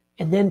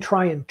and then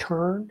try and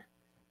turn,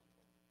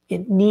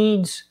 it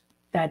needs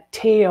that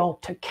tail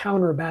to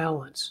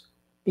counterbalance,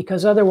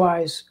 because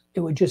otherwise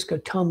it would just go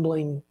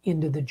tumbling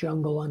into the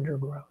jungle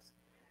undergrowth.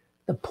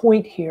 The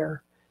point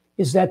here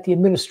is that the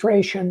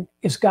administration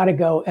has got to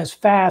go as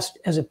fast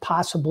as it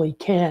possibly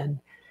can,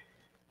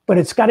 but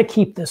it's got to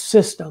keep the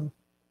system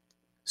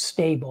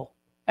stable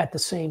at the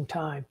same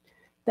time.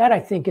 That, I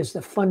think, is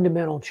the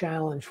fundamental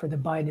challenge for the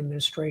Biden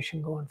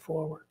administration going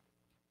forward.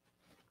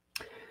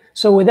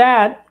 So with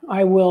that,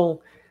 I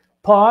will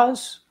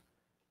pause.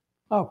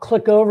 I'll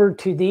click over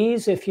to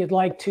these if you'd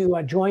like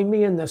to join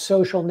me in the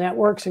social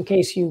networks in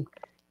case you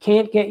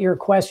can't get your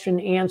question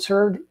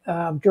answered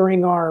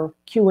during our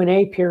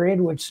Q&A period,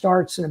 which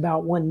starts in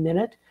about 1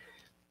 minute.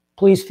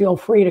 Please feel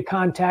free to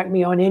contact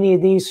me on any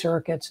of these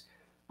circuits.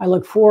 I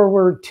look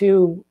forward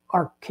to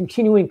our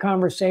continuing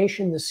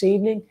conversation this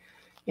evening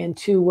and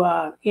to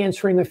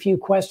answering a few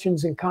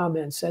questions and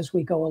comments as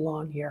we go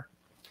along here.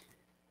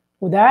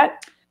 With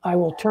that, I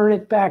will turn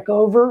it back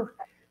over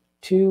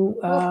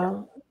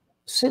to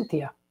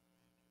Cynthia.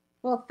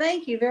 Well,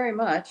 thank you very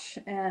much.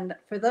 And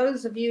for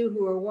those of you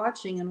who are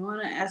watching and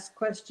want to ask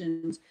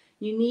questions,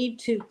 you need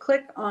to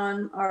click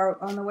on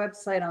the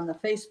website on the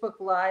Facebook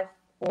Live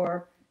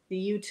or the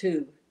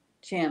YouTube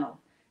channel.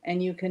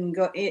 And you can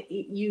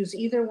use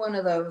either one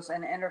of those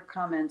and enter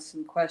comments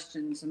and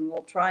questions, and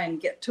we'll try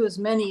and get to as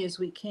many as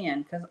we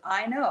can, because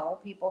I know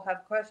people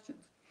have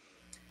questions.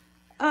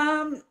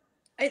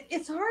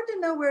 It's hard to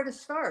know where to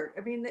start.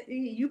 I mean,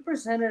 you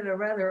presented a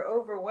rather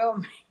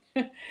overwhelming,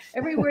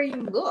 everywhere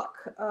you look,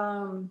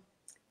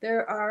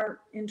 there are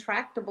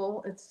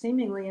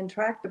seemingly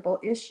intractable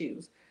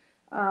issues.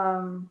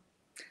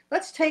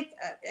 Let's take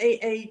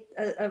a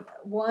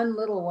one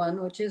little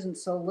one, which isn't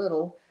so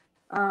little.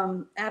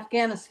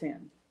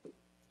 Afghanistan.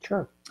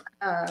 Sure.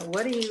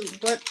 What are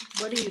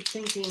you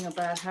thinking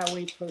about how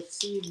we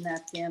proceed in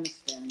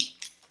Afghanistan?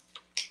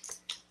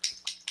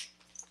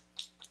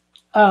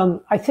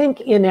 I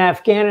think in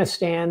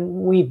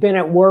Afghanistan, we've been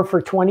at war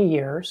for 20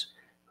 years.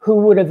 Who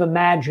would have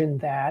imagined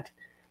that?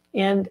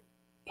 And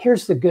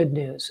here's the good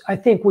news. I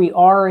think we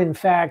are, in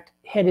fact,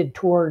 headed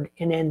toward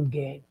an end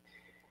game.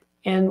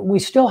 And we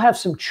still have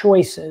some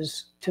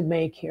choices to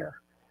make here.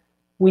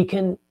 We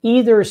can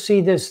either see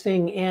this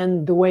thing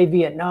end the way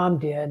Vietnam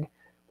did,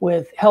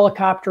 with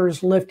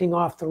helicopters lifting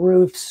off the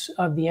roofs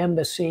of the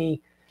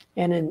embassy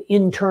and an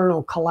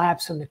internal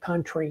collapse in the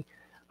country.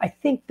 I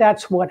think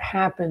that's what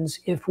happens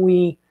if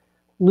we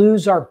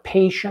lose our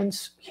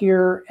patience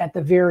here at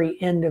the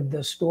very end of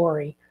the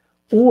story.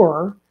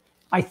 Or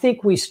I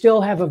think we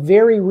still have a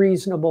very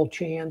reasonable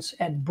chance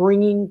at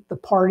bringing the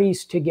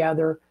parties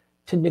together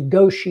to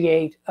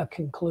negotiate a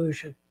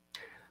conclusion.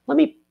 Let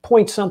me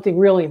point something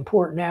really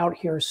important out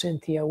here,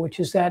 Cynthia, which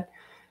is that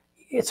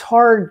it's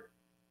hard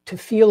to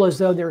feel as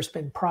though there's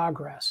been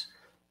progress.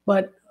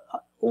 But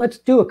let's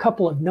do a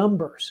couple of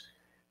numbers.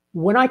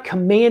 When I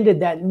commanded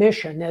that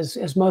mission,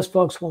 as most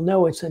folks will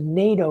know, it's a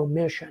NATO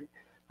mission.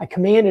 I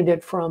commanded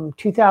it from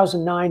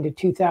 2009 to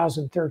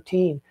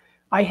 2013.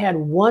 I had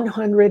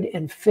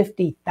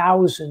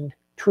 150,000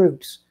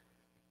 troops,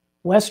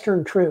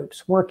 Western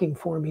troops, working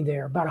for me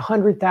there, about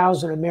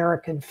 100,000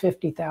 American,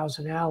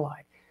 50,000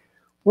 Allied.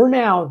 We're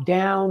now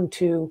down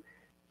to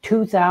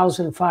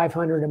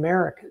 2,500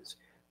 Americans.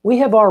 We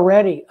have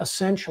already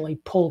essentially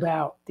pulled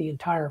out the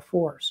entire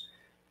force.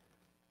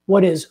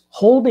 What is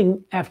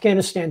holding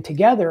Afghanistan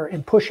together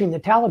and pushing the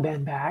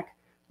Taliban back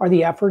are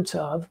the efforts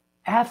of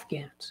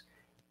Afghans.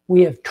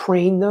 We have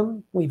trained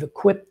them, we've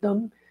equipped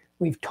them,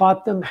 we've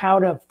taught them how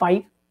to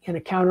fight in a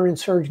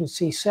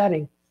counterinsurgency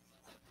setting.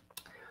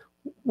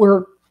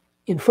 We're,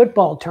 in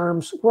football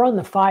terms, we're on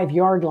the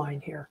 5-yard line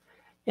here.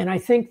 And I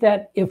think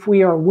that if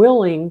we are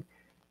willing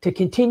to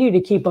continue to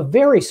keep a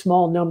very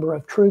small number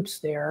of troops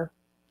there,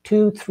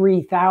 2,000,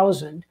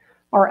 3,000,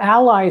 our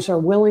allies are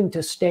willing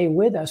to stay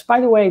with us.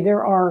 By the way,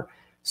 there are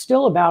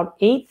still about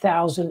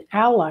 8,000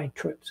 Allied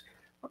troops.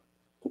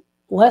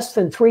 Less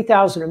than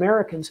 3,000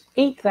 Americans,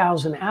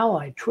 8,000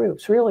 Allied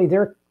troops. Really,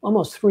 they're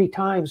almost 3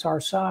 times our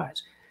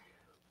size.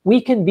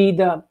 We can be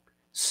the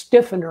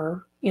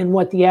stiffener in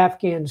what the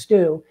Afghans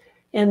do.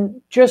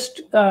 And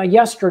just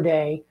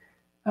yesterday,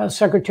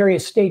 Secretary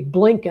of State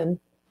Blinken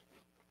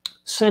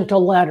sent a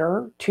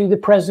letter to the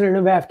president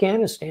of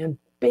Afghanistan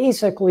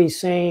basically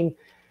saying,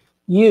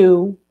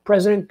 you,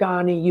 President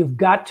Ghani, you've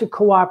got to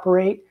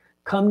cooperate,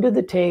 come to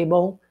the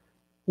table,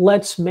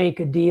 let's make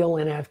a deal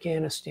in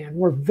Afghanistan.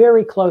 We're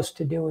very close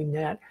to doing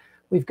that.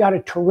 We've got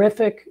a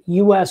terrific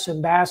U.S.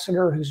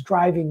 ambassador who's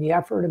driving the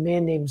effort, a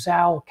man named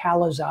Zal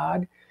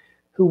Khalilzad,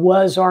 who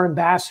was our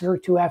ambassador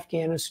to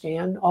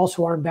Afghanistan,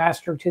 also our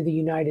ambassador to the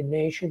United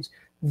Nations,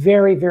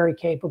 very, very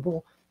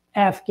capable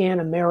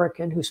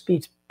Afghan-American who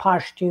speaks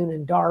Pashtun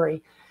and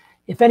Dari.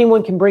 If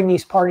anyone can bring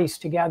these parties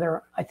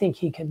together, I think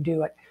he can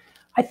do it.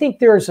 I think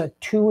there's a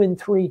 2 in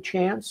 3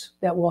 chance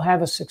that we'll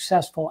have a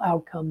successful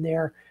outcome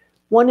there.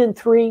 1 in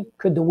 3,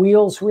 could the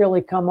wheels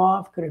really come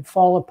off? Could it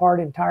fall apart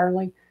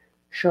entirely?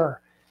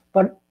 Sure.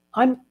 But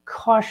I'm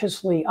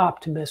cautiously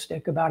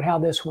optimistic about how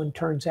this one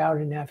turns out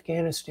in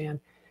Afghanistan.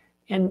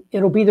 And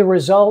it'll be the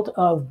result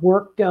of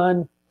work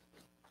done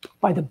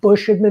by the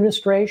Bush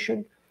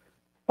administration,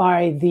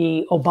 by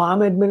the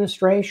Obama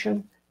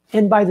administration,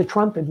 and by the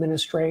Trump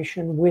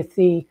administration, with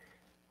the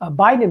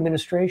Biden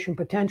administration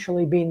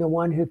potentially being the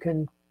one who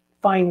can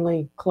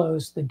finally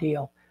close the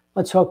deal.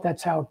 Let's hope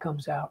that's how it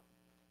comes out.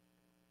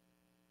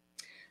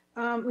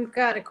 We've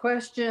got a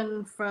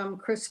question from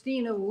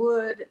Christina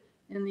Wood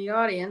in the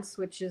audience,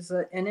 which is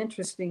an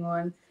interesting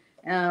one.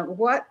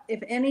 What,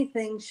 if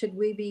anything, should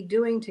we be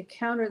doing to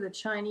counter the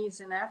Chinese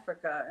in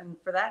Africa, and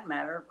for that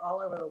matter,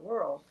 all over the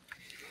world?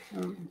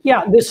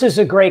 Yeah, this is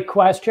a great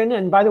question.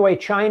 And by the way,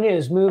 China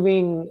is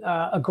moving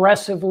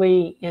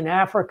aggressively in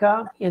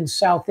Africa, in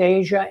South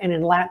Asia, and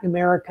in Latin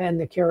America and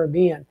the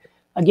Caribbean.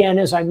 Again,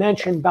 as I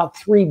mentioned, about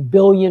 3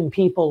 billion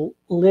people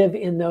live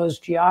in those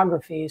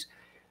geographies.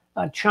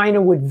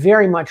 China would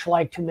very much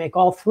like to make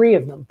all 3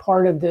 of them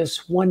part of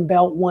this One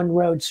Belt, One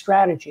Road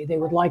strategy. They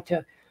would like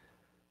to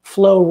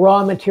flow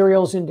raw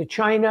materials into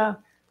China,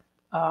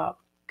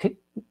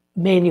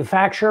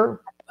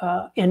 manufacture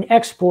and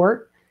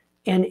export,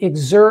 and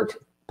exert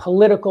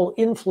political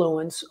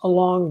influence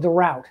along the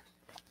route.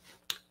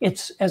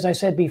 It's, as I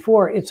said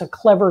before, it's a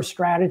clever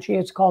strategy.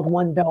 It's called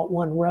One Belt,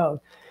 One Road.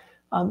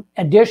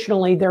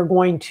 Additionally, they're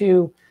going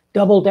to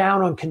double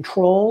down on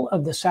control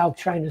of the South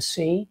China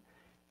Sea,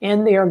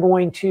 and they are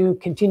going to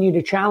continue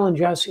to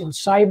challenge us in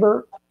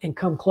cyber and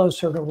come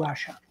closer to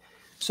Russia.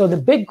 So the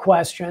big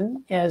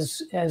question,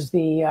 as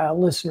the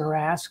listener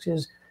asks,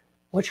 is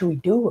what should we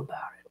do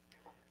about it?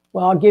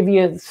 Well, I'll give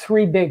you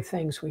 3 big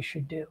things we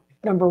should do.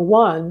 Number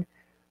 1,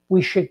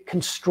 we should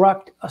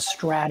construct a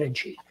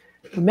strategy.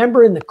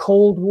 Remember in the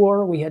Cold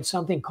War, we had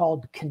something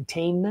called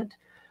containment.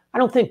 I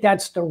don't think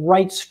that's the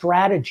right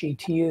strategy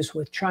to use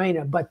with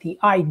China, but the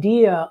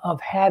idea of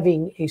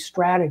having a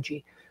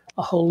strategy,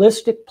 a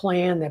holistic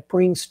plan that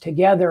brings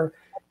together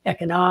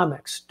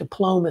economics,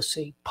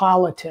 diplomacy,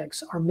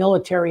 politics, our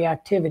military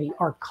activity,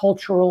 our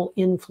cultural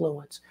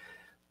influence,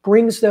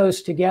 brings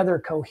those together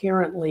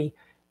coherently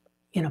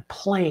in a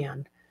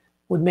plan,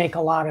 would make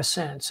a lot of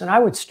sense. And I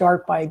would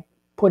start by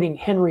putting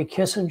Henry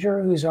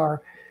Kissinger, who's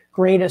our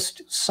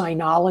greatest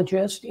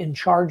sinologist, in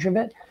charge of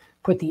it,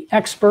 put the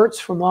experts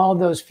from all of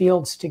those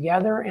fields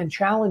together and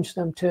challenge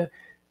them to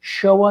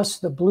show us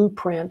the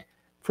blueprint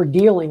for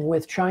dealing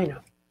with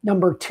China.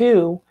 Number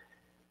 2,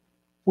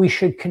 we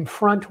should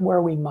confront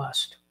where we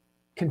must.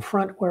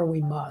 Confront where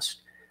we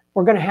must.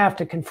 We're going to have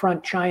to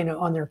confront China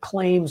on their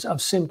claims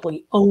of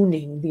simply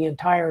owning the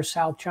entire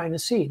South China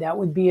Sea. That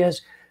would be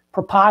as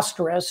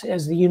preposterous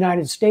as the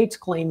United States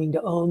claiming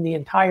to own the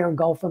entire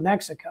Gulf of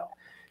Mexico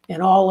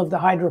and all of the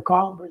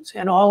hydrocarbons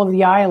and all of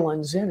the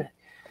islands in it.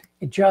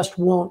 It just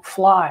won't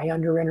fly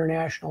under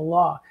international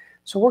law.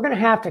 So we're going to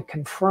have to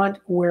confront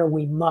where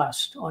we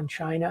must on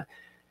China.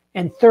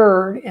 And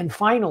third, and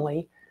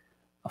finally,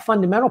 a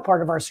fundamental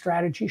part of our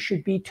strategy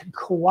should be to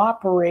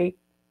cooperate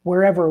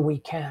wherever we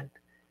can.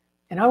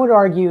 And I would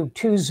argue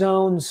 2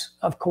 zones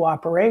of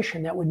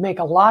cooperation that would make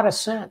a lot of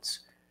sense.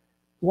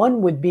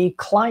 One would be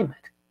climate.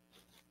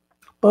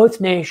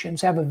 Both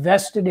nations have a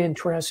vested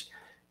interest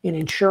in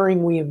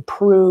ensuring we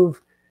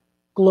improve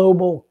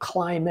global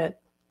climate,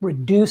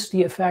 reduce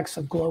the effects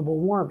of global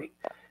warming.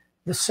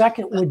 The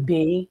second would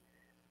be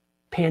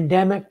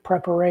pandemic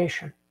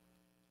preparation.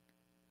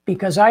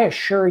 Because I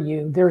assure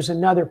you, there's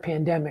another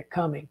pandemic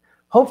coming.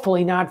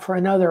 Hopefully not for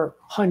another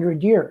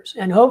 100 years.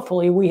 And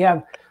hopefully we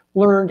have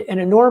learned an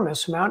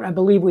enormous amount, I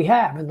believe we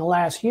have in the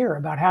last year,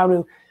 about how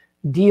to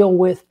deal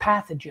with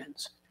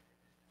pathogens.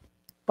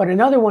 But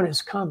another one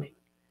is coming.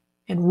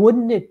 And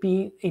wouldn't it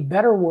be a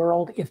better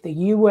world if the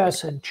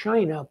US and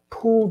China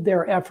pooled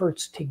their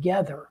efforts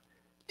together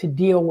to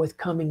deal with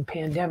coming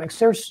pandemics?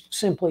 There's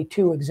simply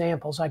 2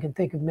 examples. I can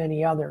think of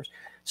many others.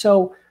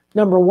 So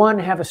number 1,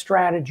 have a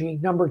strategy.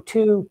 Number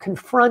 2,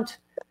 confront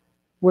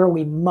where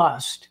we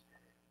must.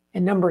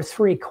 And number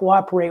 3,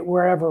 cooperate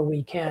wherever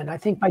we can. I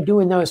think by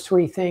doing those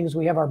 3 things,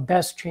 we have our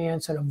best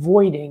chance at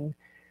avoiding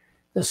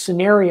the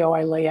scenario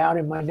I lay out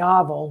in my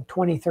novel,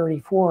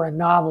 2034, a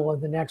novel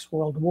of the next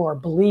world war.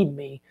 Believe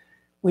me,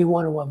 we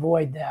want to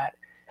avoid that.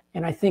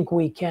 And I think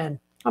we can.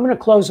 I'm going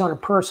to close on a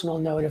personal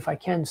note, if I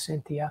can,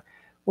 Cynthia,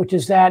 which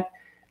is that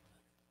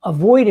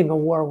avoiding a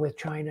war with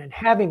China and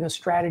having a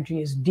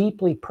strategy is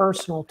deeply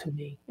personal to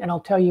me. And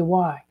I'll tell you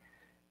why.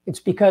 It's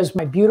because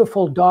my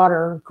beautiful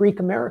daughter,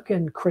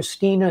 Greek-American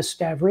Christina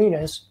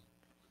Stavridis,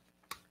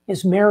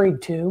 is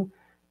married to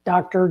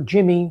Dr.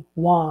 Jimmy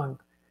Wang,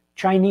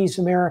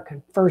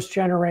 Chinese-American, first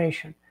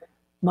generation,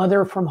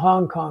 mother from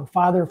Hong Kong,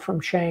 father from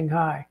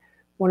Shanghai,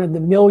 one of the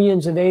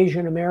millions of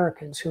Asian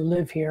Americans who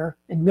live here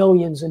and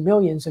millions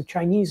of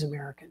Chinese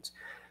Americans.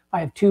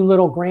 I have 2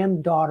 little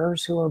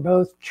granddaughters who are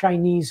both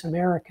Chinese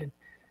American.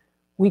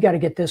 We got to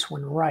get this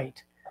one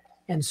right.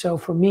 And so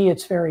for me,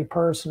 it's very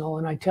personal.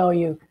 And I tell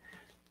you,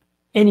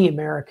 any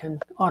American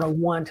ought to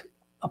want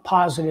a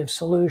positive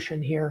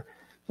solution here.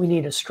 We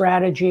need a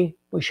strategy.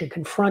 We should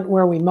confront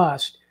where we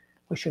must.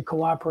 We should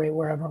cooperate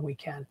wherever we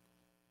can.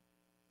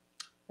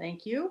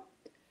 Thank you.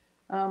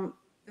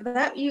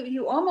 That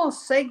you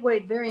almost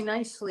segued very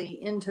nicely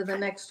into the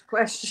next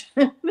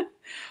question,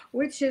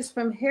 which is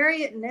from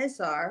Harriet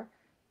Nezar.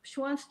 She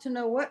wants to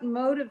know what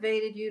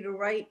motivated you to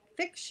write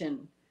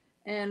fiction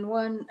and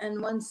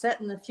one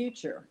set in the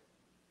future.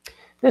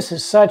 This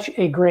is such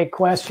a great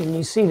question.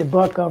 You see the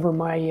book over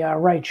my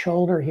right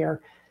shoulder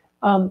here.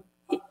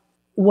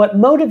 What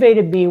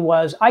motivated me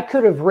was I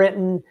could have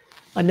written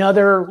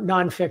another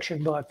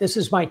nonfiction book. This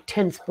is my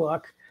 10th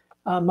book.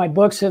 My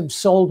books have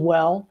sold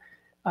well.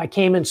 I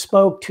came and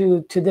spoke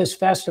to this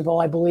festival,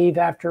 I believe,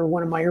 after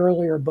one of my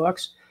earlier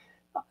books.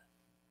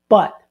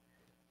 But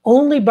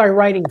only by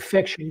writing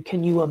fiction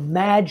can you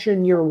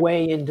imagine your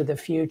way into the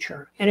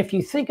future. And if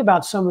you think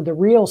about some of the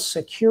real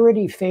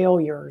security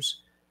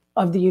failures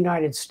of the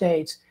United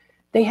States,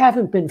 they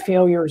haven't been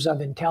failures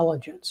of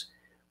intelligence.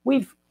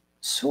 We've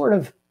sort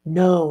of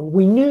known,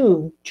 we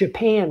knew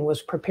Japan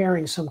was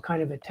preparing some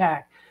kind of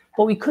attack,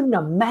 but we couldn't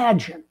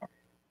imagine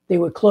they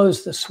would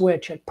close the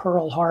switch at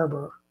Pearl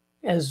Harbor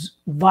as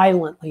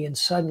violently and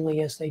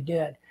suddenly as they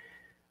did.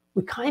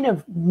 We kind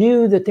of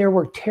knew that there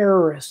were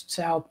terrorists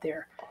out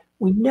there.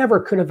 We never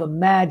could have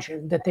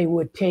imagined that they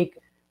would take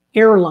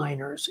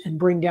airliners and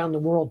bring down the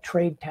World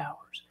Trade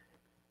Towers.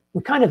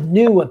 We kind of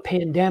knew a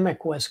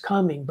pandemic was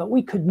coming, but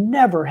we could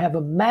never have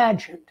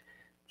imagined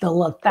the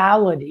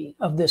lethality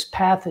of this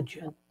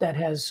pathogen that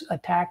has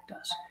attacked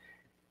us.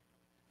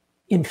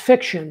 In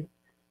fiction,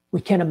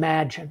 we can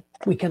imagine,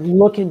 we can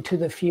look into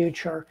the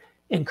future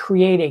and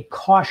create a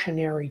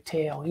cautionary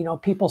tale. You know,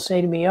 people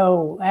say to me,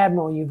 "Oh,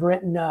 Admiral, you've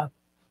written a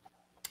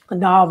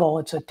novel,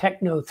 it's a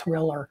techno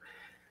thriller."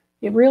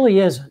 It really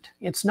isn't.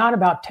 It's not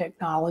about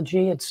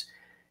technology.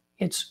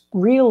 It's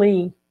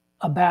really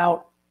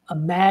about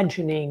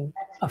imagining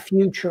a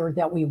future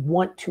that we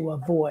want to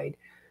avoid.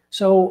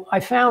 So I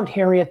found,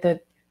 Harriet,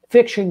 that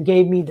fiction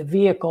gave me the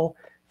vehicle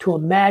to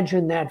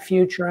imagine that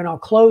future. And I'll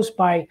close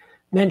by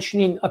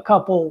mentioning a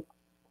couple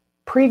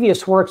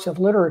previous works of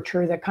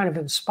literature that kind of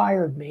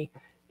inspired me,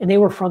 and they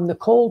were from the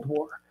Cold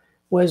War.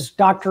 Was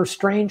Dr.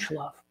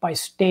 Strangelove by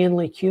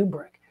Stanley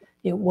Kubrick.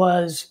 It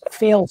was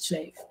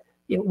Failsafe.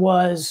 It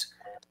was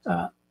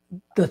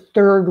The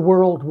Third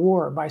World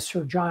War by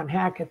Sir John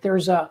Hackett.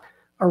 There's a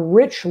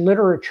rich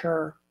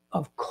literature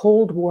of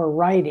Cold War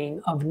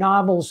writing, of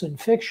novels and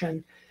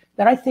fiction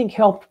that I think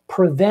helped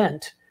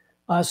prevent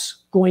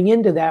us going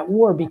into that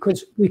war,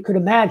 because we could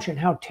imagine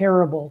how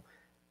terrible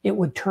it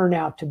would turn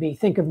out to be.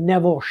 Think of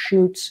Neville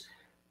Shute's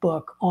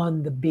book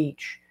On the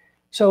Beach.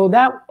 So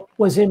that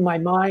was in my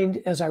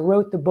mind as I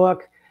wrote the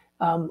book.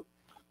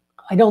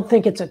 I don't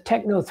think it's a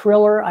techno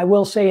thriller. I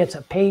will say it's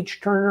a page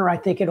turner. I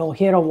think it'll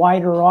hit a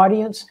wider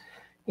audience,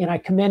 and I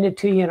commend it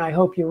to you, and I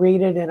hope you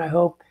read it, and I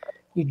hope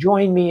you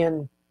join me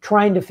in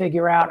trying to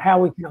figure out how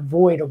we can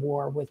avoid a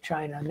war with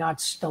China, not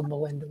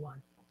stumble into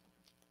one.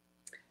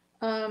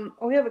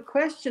 We have a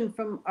question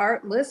from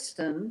Art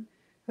Liston,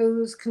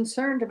 who's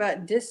concerned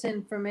about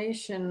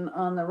disinformation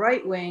on the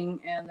right wing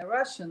and the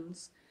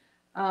Russians,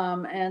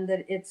 and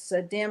that it's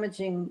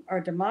damaging our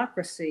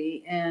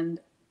democracy, and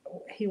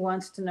he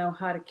wants to know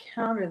how to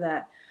counter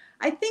that.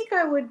 I think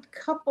I would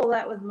couple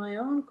that with my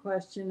own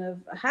question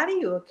of how do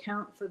you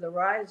account for the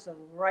rise of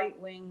right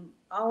wing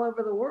all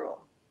over the world?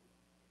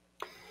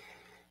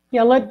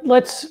 Yeah,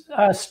 let's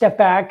step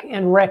back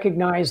and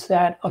recognize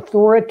that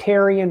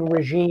authoritarian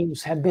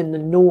regimes have been the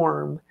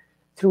norm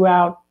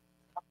throughout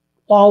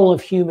all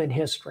of human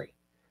history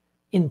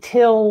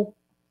until,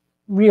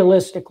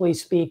 realistically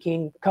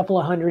speaking, a couple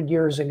of hundred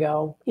years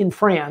ago in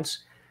France,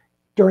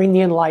 during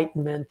the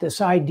Enlightenment,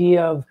 this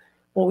idea of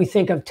what we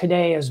think of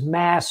today as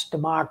mass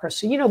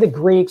democracy. You know, the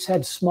Greeks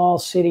had small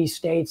city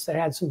states that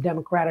had some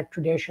democratic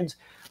traditions.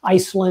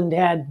 Iceland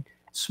had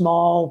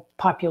small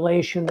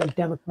population of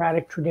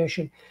democratic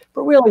tradition.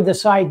 But really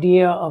this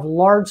idea of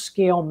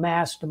large-scale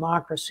mass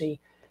democracy,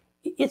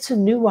 it's a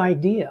new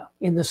idea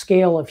in the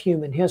scale of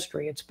human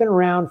history. It's been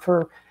around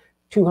for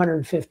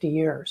 250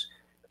 years.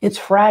 It's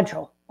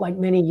fragile, like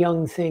many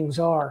young things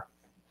are.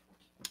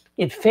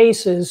 It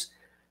faces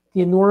the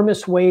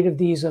enormous weight of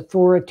these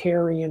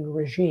authoritarian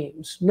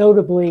regimes,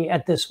 notably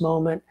at this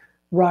moment,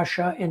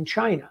 Russia and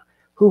China,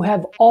 who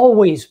have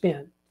always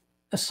been,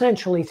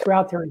 essentially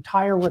throughout their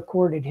entire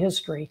recorded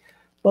history,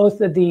 both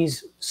of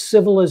these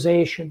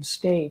civilization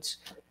states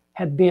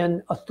have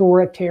been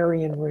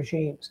authoritarian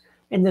regimes.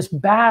 And this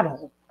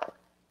battle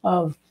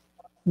of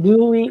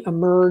newly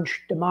emerged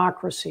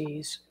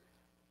democracies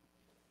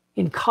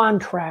in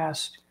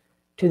contrast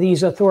to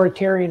these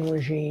authoritarian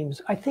regimes,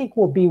 I think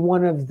will be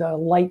one of the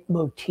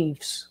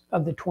leitmotifs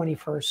of the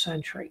 21st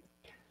century.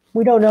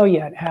 We don't know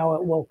yet how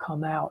it will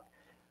come out.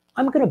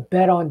 I'm going to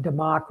bet on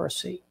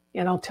democracy,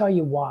 and I'll tell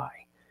you why.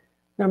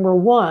 Number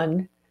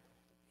one,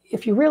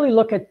 if you really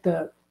look at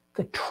the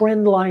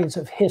trend lines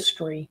of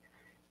history,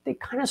 they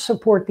kind of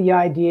support the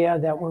idea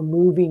that we're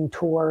moving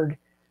toward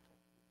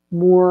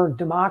more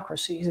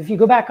democracies. If you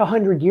go back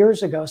 100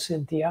 years ago,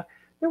 Cynthia,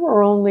 there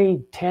were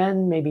only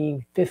 10,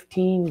 maybe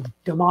 15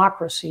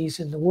 democracies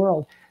in the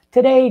world.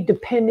 Today,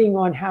 depending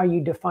on how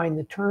you define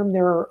the term,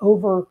 there are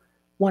over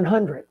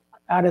 100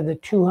 out of the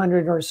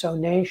 200 or so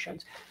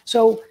nations.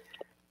 So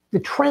the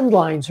trend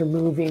lines are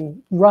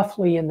moving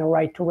roughly in the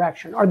right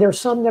direction. Are there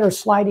some that are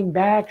sliding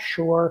back?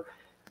 Sure.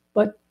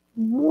 But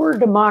more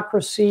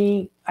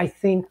democracy, I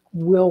think,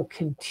 will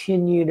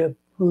continue to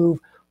move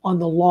on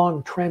the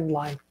long trend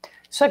line.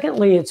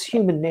 Secondly, it's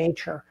human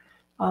nature.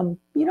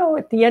 You know,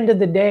 at the end of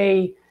the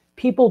day,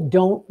 people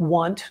don't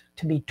want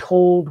to be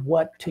told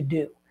what to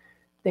do.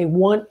 They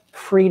want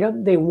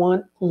freedom. They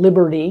want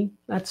liberty.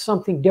 That's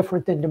something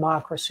different than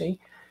democracy.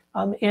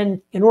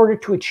 And in order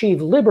to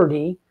achieve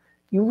liberty,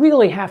 you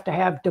really have to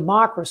have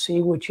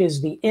democracy, which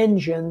is the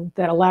engine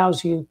that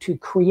allows you to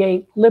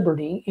create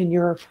liberty in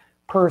your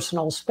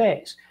personal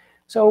space.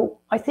 So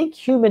I think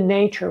human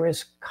nature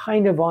is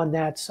kind of on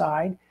that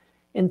side.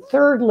 And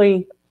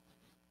thirdly,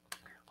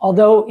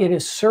 although it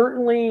is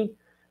certainly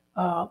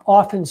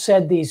often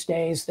said these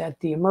days that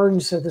the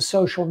emergence of the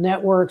social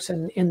networks,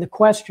 and the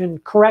question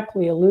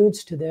correctly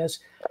alludes to this,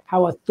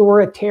 how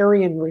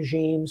authoritarian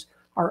regimes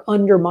are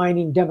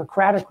undermining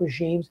democratic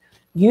regimes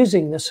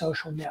using the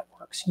social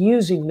networks,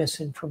 using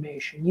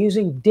misinformation,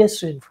 using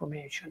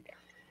disinformation.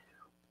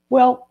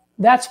 Well,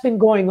 that's been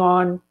going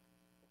on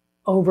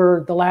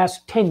over the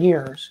last 10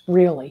 years,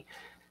 really,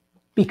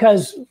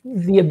 because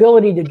the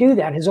ability to do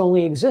that has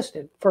only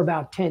existed for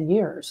about 10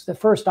 years. The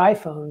first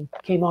iPhone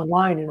came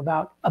online in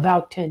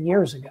about 10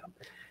 years ago.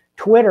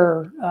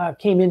 Twitter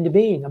came into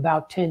being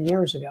about 10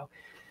 years ago.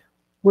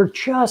 We're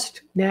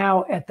just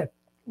now at the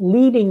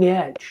leading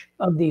edge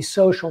of these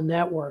social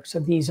networks,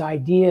 of these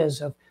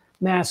ideas of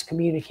mass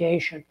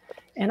communication.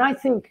 And I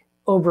think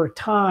over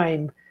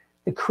time,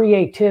 the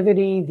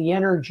creativity, the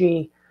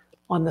energy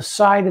on the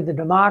side of the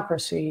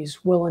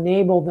democracies will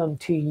enable them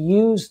to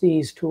use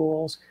these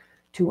tools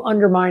to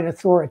undermine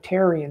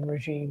authoritarian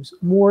regimes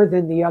more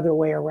than the other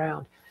way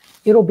around.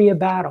 It'll be a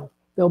battle.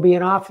 There'll be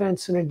an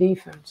offense and a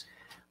defense.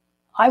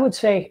 I would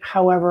say,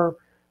 however,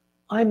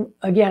 I'm,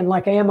 again,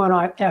 like I am on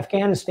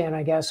Afghanistan,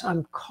 I guess,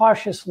 I'm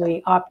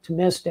cautiously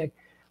optimistic,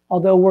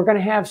 although we're going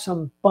to have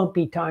some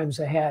bumpy times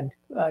ahead,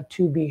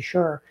 to be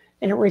sure.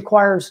 And it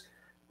requires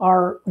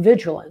our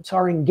vigilance,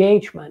 our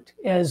engagement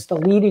as the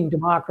leading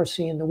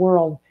democracy in the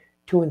world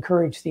to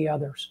encourage the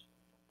others.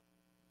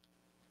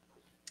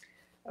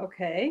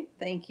 Okay,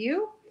 thank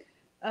you.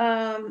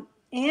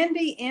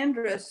 Andy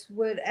Andrus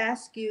would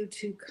ask you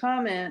to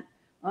comment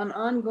on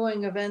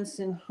ongoing events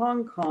in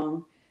Hong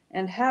Kong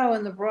and how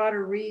in the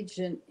broader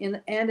region,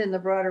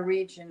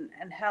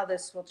 and how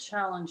this will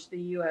challenge the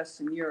U.S.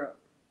 and Europe.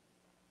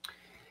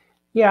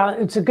 Yeah,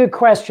 it's a good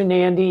question,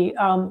 Andy.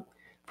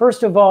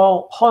 First of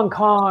all, Hong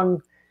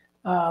Kong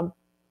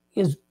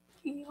is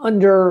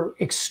under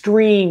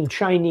extreme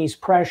Chinese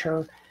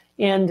pressure,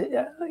 and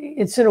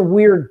it's in a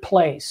weird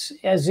place,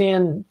 as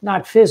in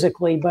not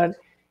physically, but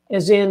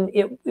as in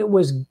it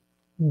was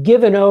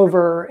given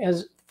over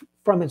as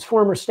from its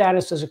former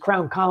status as a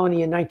crown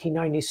colony in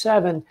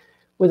 1997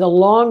 with a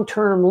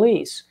long-term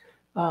lease,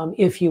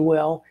 if you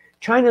will.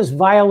 China's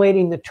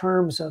violating the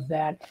terms of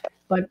that.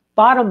 But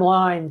bottom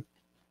line,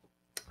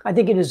 I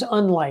think it is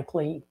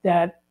unlikely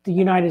that the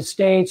United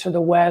States or the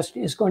West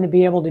is going to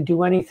be able to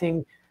do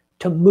anything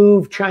to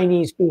move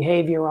Chinese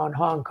behavior on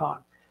Hong Kong.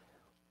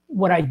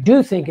 What I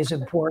do think is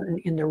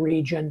important in the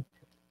region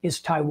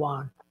is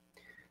Taiwan.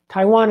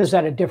 Taiwan is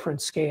at a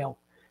different scale.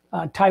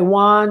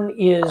 Taiwan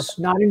is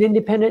not an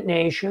independent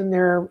nation.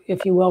 They're,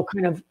 if you will,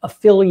 kind of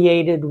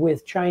affiliated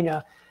with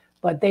China,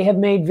 but they have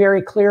made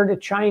very clear to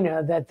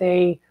China that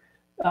they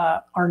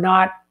are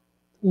not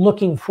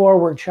looking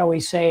forward, shall we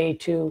say,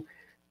 to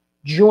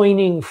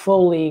joining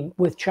fully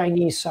with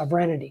Chinese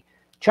sovereignty.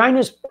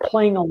 China's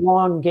playing a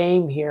long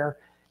game here.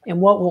 And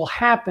what will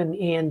happen,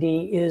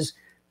 Andy, is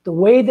the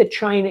way that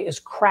China is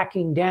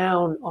cracking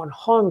down on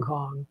Hong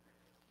Kong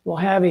will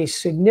have a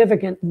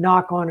significant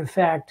knock-on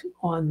effect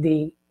on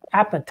the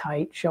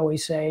appetite, shall we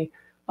say,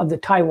 of the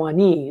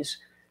Taiwanese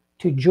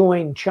to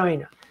join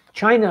China.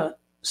 China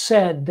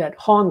said that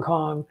Hong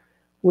Kong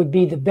would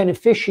be the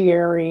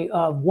beneficiary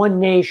of one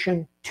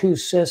nation, two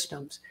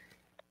systems.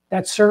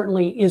 That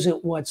certainly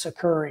isn't what's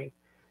occurring.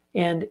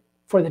 And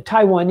for the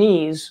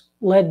Taiwanese,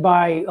 led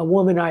by a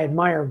woman I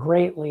admire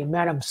greatly,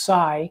 Madame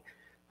Tsai,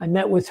 I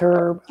met with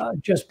her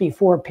just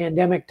before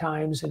pandemic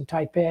times in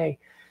Taipei.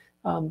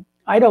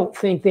 I don't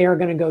think they are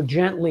going to go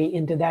gently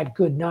into that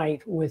good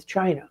night with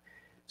China.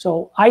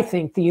 So I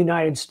think the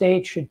United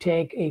States should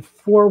take a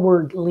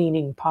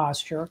forward-leaning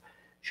posture,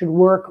 should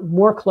work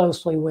more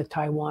closely with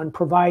Taiwan,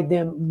 provide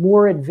them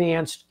more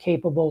advanced,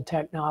 capable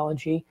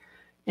technology,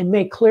 and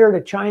make clear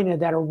to China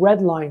that a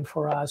red line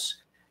for us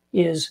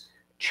is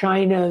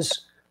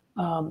China's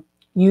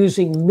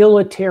using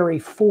military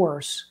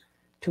force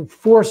to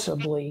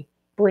forcibly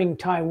bring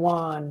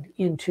Taiwan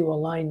into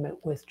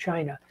alignment with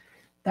China.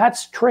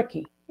 That's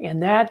tricky,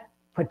 and that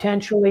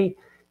potentially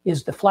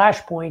is the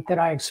flashpoint that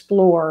I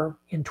explore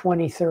in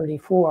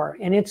 2034,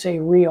 and it's a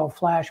real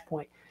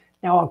flashpoint.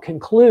 Now, I'll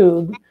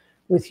conclude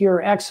with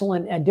your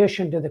excellent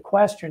addition to the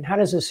question, how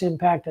does this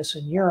impact us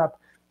in Europe?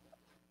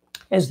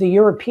 As the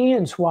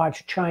Europeans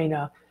watch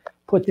China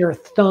put their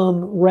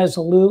thumb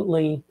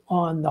resolutely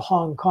on the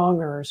Hong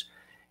Kongers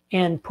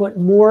and put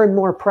more and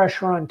more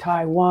pressure on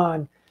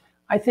Taiwan,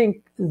 I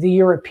think the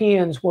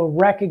Europeans will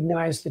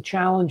recognize the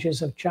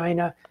challenges of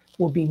China,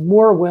 will be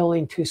more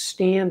willing to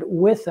stand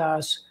with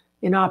us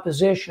in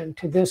opposition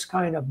to this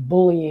kind of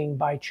bullying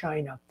by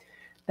China.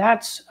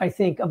 That's, I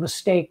think, a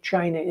mistake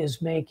China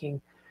is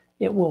making.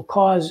 It will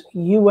cause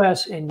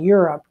US and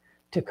Europe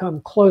to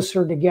come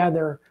closer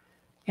together,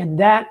 and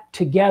that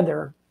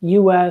together,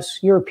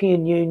 US,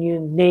 European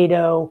Union,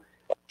 NATO,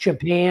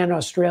 Japan,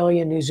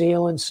 Australia, New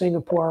Zealand,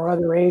 Singapore, or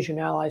other Asian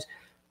allies,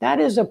 that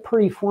is a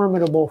pretty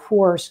formidable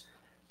force,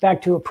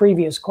 back to a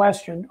previous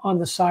question, on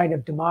the side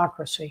of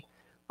democracy.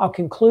 I'll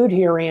conclude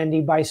here,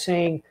 Andy, by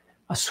saying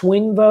a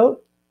swing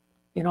vote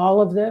in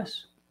all of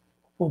this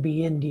will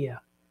be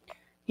India.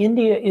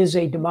 India is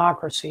a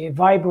democracy, a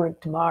vibrant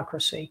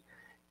democracy.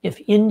 If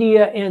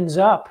India ends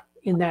up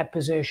in that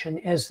position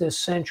as this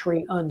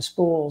century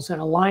unspools and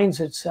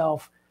aligns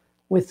itself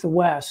with the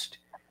West,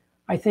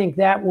 I think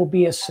that will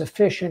be a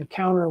sufficient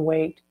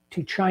counterweight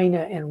to China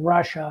and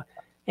Russia,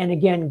 and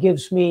again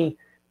gives me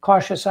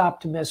cautious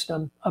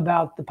optimism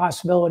about the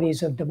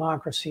possibilities of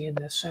democracy in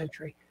this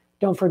century.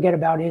 Don't forget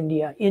about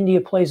India. India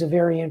plays a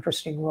very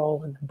interesting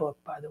role in the book,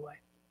 by the way.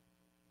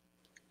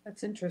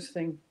 That's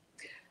interesting.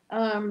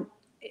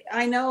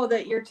 I know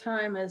that your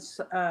time as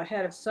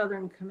head of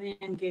Southern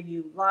Command gave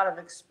you a lot of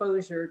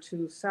exposure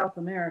to South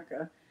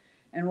America.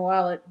 And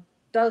while it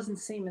doesn't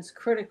seem as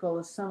critical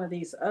as some of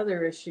these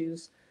other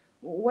issues,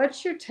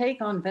 what's your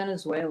take on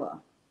Venezuela?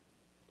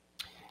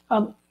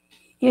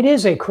 It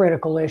is a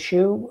critical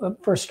issue,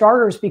 for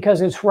starters,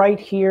 because it's right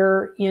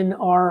here in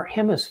our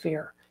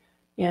hemisphere.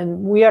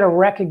 And we ought to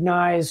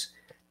recognize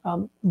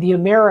the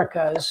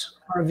Americas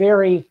are a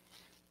very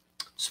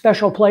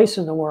special place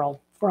in the world,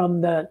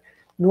 from the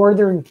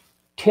northern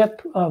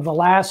tip of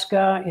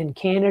Alaska and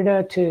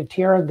Canada to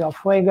Tierra del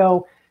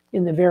Fuego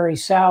in the very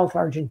south,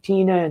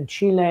 Argentina and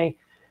Chile.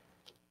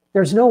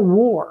 There's no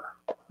war.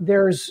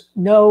 There's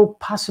no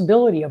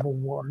possibility of a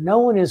war. No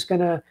one is going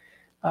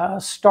to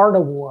start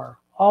a war.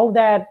 All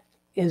that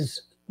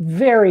is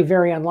very,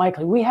 very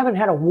unlikely. We haven't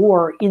had a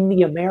war in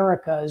the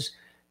Americas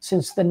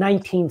since the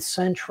 19th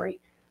century.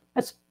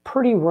 That's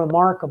pretty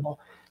remarkable.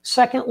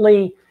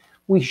 Secondly,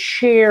 we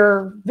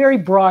share, very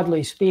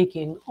broadly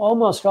speaking,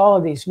 almost all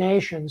of these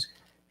nations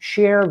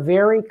share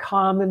very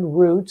common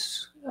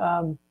roots,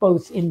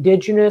 both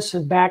indigenous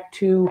and back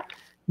to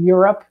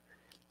Europe.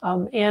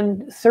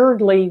 And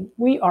thirdly,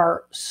 we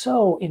are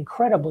so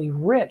incredibly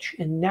rich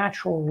in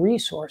natural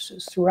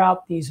resources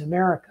throughout these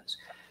Americas.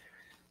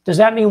 Does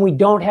that mean we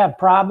don't have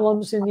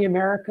problems in the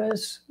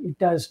Americas? It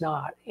does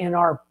not. And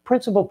our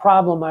principal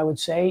problem, I would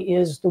say,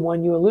 is the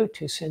one you allude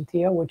to,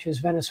 Cynthia, which is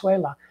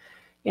Venezuela.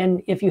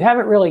 And if you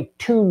haven't really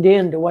tuned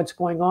in to what's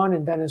going on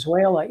in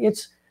Venezuela,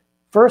 it's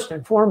first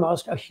and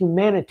foremost a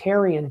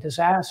humanitarian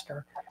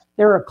disaster.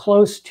 There are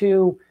close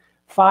to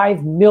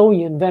 5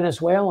 million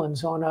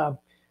Venezuelans on a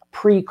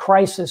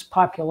pre-crisis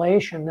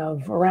population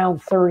of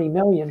around 30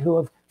 million who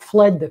have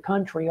fled the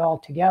country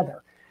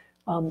altogether.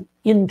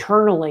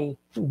 Internally,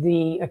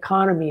 the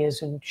economy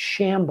is in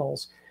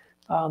shambles.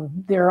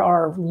 There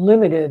are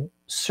limited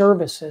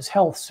services,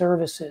 health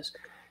services.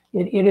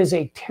 It is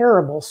a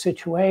terrible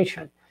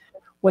situation.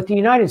 What the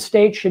United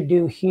States should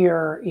do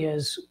here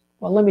is,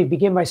 well, let me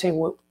begin by saying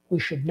what we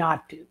should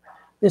not do.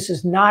 This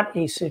is not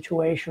a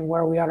situation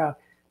where we ought to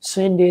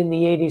send in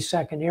the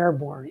 82nd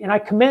Airborne. And I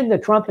commend the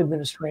Trump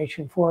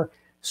administration for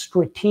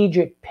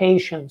strategic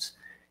patience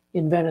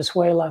in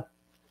Venezuela.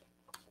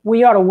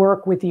 We ought to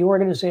work with the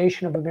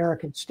Organization of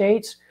American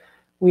States.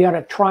 We ought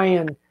to try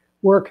and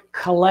work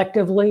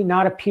collectively,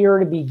 not appear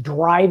to be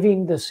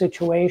driving the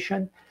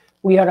situation.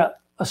 We ought to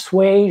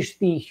assuage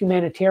the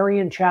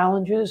humanitarian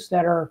challenges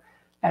that are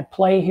at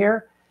play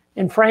here.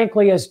 And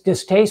frankly, as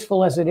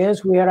distasteful as it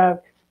is, we ought to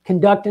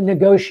conduct a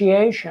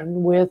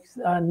negotiation with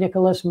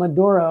Nicolas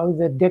Maduro,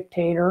 the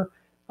dictator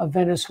of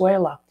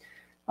Venezuela.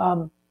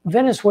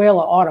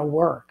 Venezuela ought to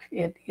work.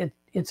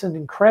 It's an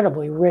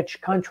incredibly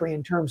rich country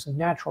in terms of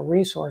natural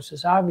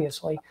resources,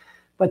 obviously,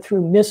 but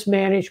through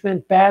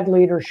mismanagement, bad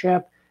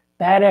leadership,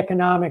 bad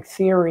economic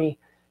theory,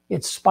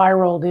 it's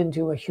spiraled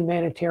into a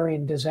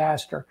humanitarian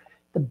disaster.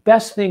 The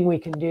best thing we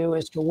can do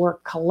is to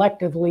work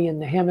collectively in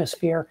the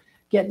hemisphere,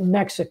 get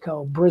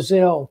Mexico,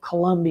 Brazil,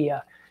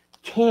 Colombia,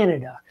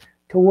 Canada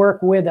to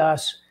work with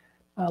us.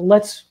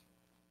 Let's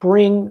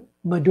bring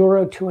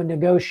Maduro to a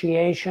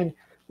negotiation.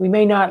 We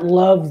may not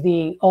love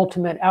the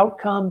ultimate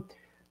outcome,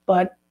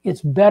 but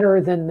it's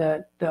better than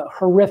the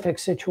horrific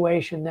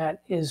situation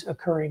that is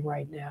occurring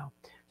right now.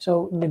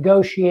 So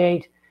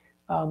negotiate,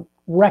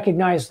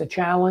 recognize the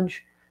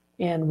challenge,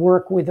 and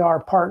work with our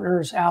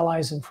partners,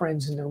 allies, and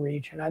friends in the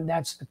region. And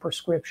that's the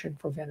prescription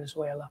for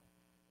Venezuela.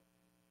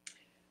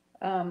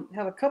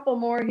 Have a couple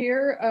more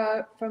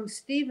here from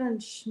Stephen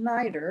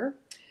Schneider.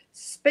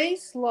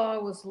 Space law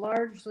was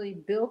largely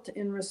built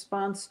in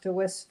response to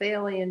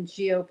Westphalian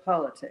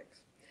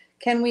geopolitics.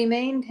 Can we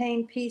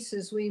maintain peace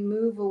as we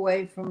move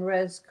away from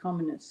res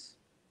communis?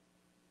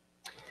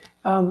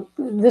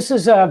 This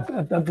is a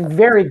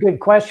very good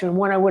question,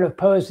 one I would have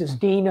posed as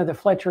Dean of the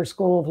Fletcher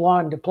School of Law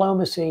and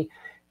Diplomacy,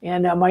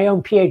 and my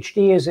own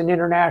PhD is in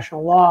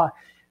international law.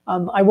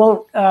 I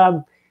won't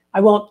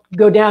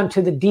go down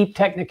to the deep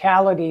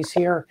technicalities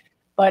here,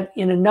 but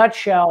in a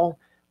nutshell,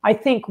 I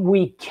think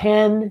we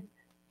can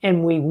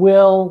and we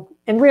will,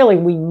 and really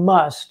we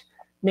must,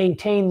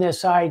 maintain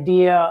this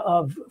idea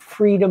of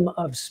freedom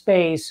of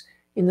space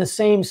in the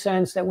same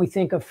sense that we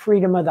think of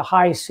freedom of the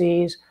high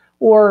seas,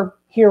 or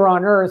here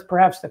on Earth,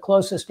 perhaps the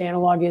closest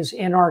analog is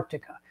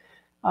Antarctica.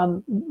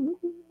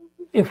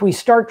 If we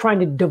start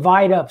trying to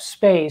divide up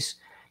space,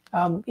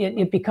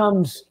 it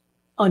becomes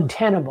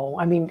untenable.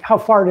 I mean, how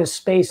far does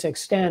space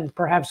extend?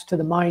 Perhaps to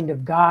the mind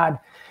of God.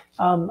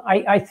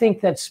 I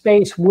think that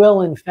space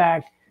will, in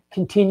fact,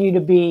 continue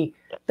to be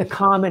the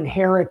common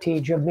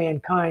heritage of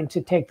mankind,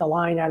 to take the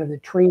line out of the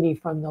treaty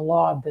from the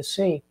law of the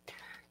sea.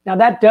 Now,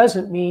 that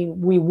doesn't mean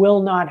we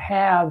will not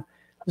have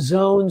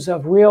zones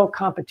of real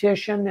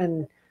competition,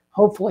 and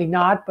hopefully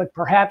not, but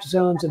perhaps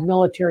zones of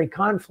military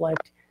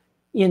conflict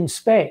in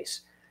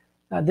space.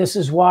 This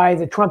is why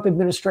the Trump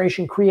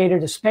administration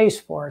created a Space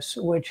Force,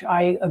 which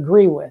I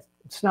agree with.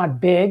 It's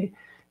not big,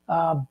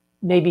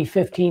 maybe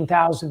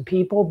 15,000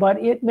 people, but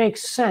it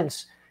makes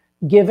sense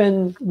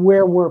given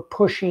where we're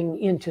pushing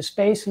into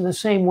space, in the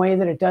same way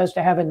that it does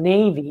to have a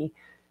Navy,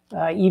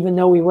 even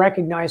though we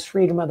recognize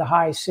freedom of the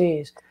high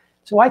seas.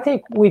 So I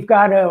think we've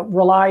got to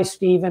rely,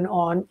 Stephen,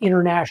 on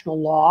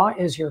international law,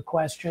 as your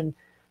question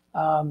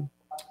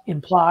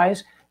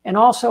implies, and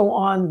also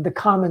on the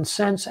common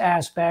sense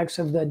aspects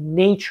of the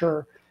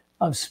nature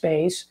of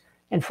space.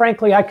 And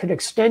frankly, I could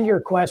extend your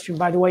question,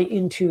 by the way,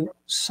 into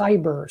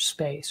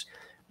cyberspace,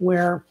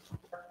 where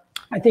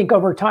I think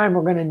over time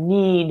we're going to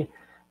need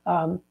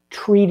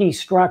treaty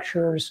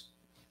structures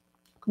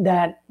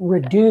that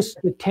reduce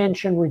the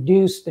tension,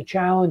 reduce the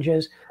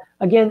challenges.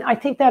 Again, I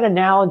think that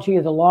analogy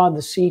of the Law of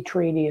the Sea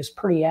Treaty is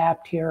pretty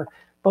apt here,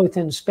 both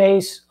in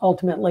space,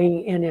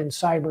 ultimately, and in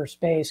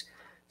cyberspace.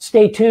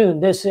 Stay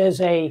tuned. This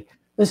is a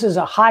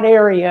hot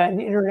area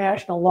in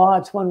international law.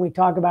 It's one we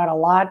talk about a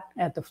lot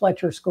at the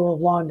Fletcher School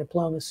of Law and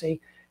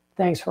Diplomacy.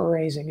 Thanks for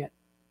raising it.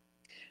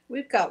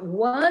 We've got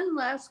one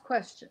last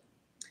question,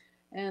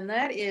 and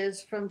that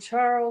is from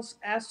Charles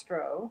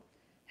Astro.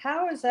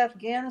 How is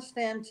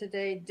Afghanistan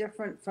today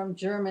different from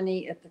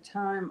Germany at the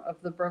time of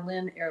the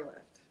Berlin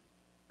airlift?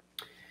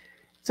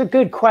 It's a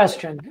good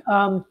question.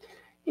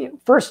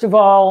 First of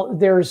all,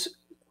 there's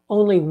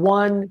only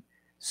one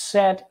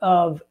set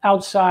of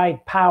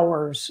outside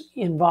powers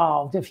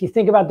involved. If you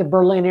think about the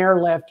Berlin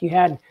airlift, you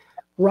had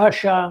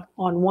Russia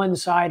on one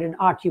side, an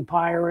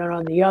occupier, and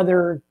on the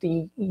other,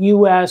 the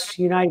US,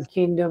 United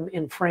Kingdom,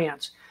 and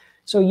France.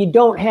 So you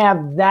don't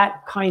have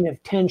that kind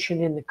of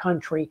tension in the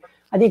country.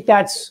 I think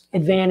that's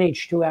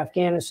advantage to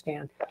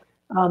Afghanistan.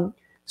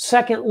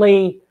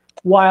 Secondly,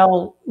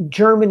 while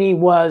Germany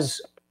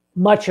was,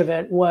 much of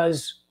it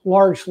was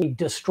largely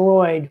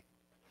destroyed,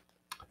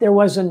 there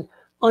was an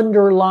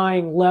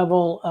underlying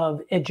level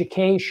of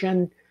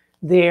education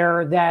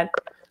there that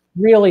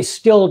really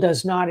still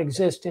does not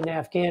exist in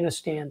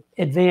Afghanistan,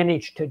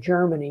 advantage to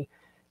Germany.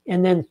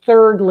 And then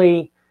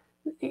thirdly,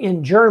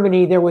 in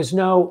Germany, there was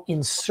no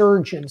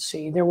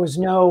insurgency. There was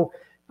no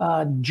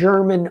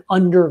German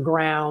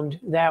underground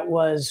that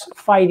was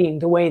fighting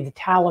the way the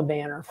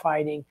Taliban are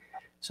fighting.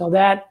 So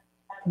that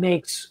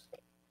makes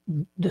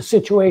the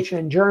situation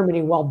in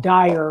Germany, while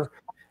dire,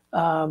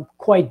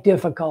 quite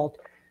difficult.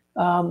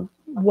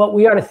 What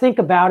we ought to think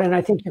about, and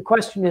I think your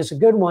question is a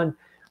good one,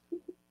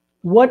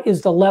 what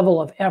is the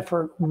level of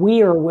effort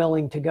we are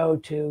willing to go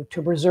to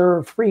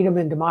preserve freedom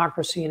and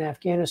democracy in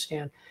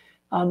Afghanistan?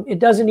 It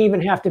doesn't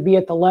even have to be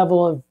at the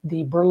level of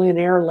the Berlin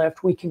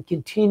airlift. We can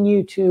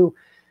continue to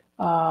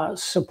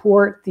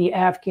support the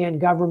Afghan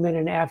government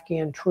and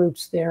Afghan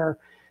troops there,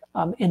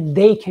 and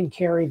they can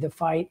carry the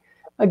fight.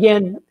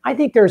 Again, I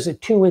think there's a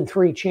 2 in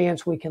 3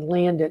 chance we can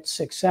land it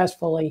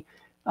successfully,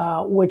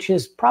 which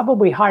is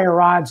probably higher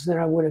odds than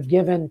I would have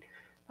given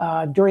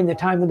during the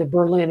time of the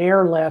Berlin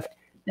airlift,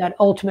 that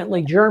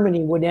ultimately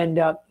Germany would end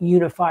up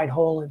unified,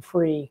 whole, and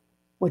free,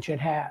 which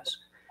it has.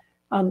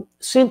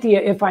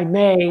 Cynthia, if I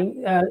may,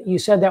 you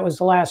said that was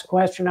the last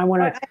question. I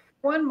want to.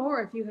 One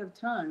more, if you have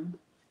time.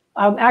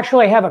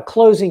 Actually, I have a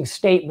closing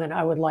statement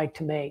I would like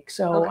to make,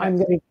 so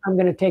Okay. I'm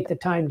going to take the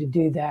time to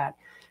do that.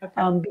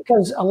 Okay.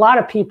 Because a lot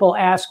of people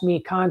ask me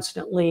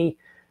constantly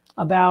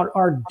about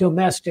our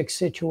domestic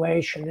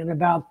situation and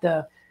about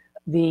the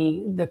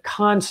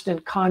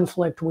constant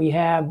conflict we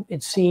have,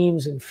 it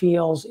seems and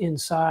feels,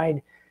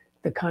 inside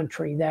the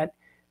country. That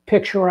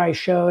picture I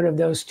showed of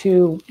those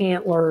two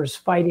antlers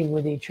fighting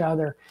with each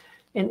other.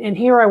 And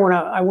here I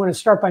want to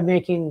start by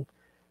making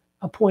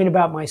a point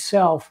about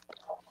myself.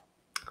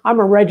 I'm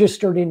a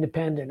registered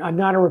independent. I'm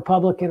not a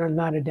Republican. I'm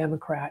not a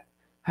Democrat.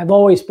 I've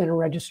always been a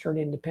registered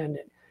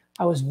independent.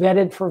 I was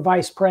vetted for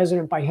vice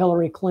president by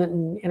Hillary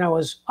Clinton, and I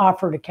was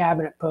offered a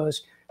cabinet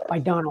post by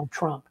Donald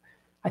Trump.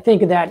 I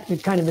think of that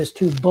kind of as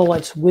two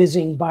bullets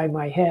whizzing by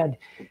my head.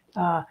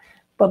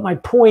 But my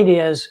point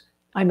is,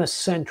 I'm a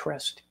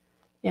centrist.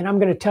 And I'm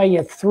going to tell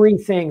you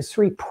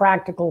three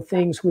practical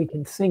things we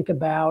can think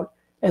about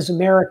as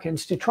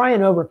Americans to try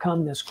and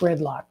overcome this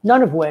gridlock,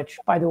 none of which,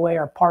 by the way,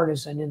 are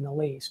partisan in the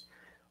least.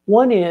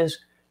 One is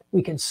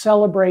we can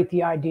celebrate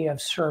the idea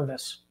of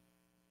service.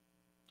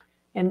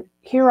 And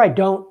here I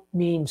don't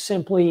mean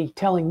simply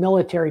telling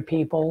military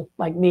people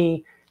like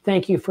me,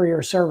 thank you for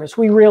your service.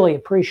 We really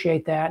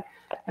appreciate that.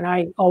 And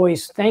I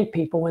always thank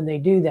people when they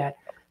do that.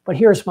 But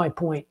here's my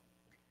point.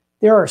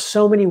 There are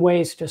so many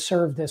ways to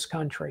serve this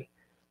country.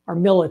 Our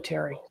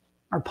military,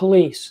 our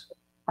police,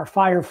 our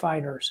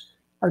firefighters,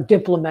 our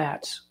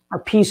diplomats, our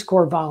Peace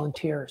Corps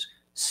volunteers,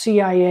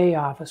 CIA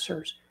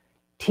officers,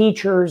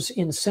 teachers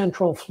in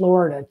Central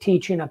Florida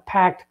teaching a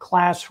packed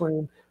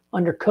classroom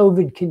under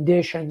COVID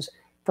conditions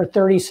for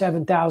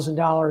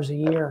 $37,000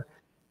 a year.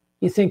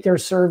 You think they're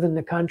serving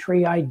the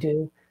country? I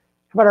do.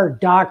 How about our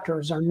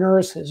doctors, our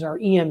nurses, our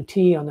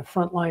EMT on the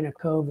front line of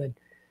COVID?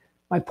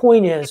 My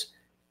point is,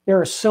 there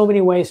are so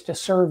many ways to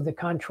serve the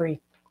country.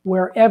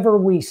 Wherever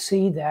we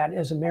see that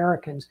as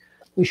Americans,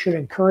 we should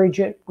encourage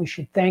it. We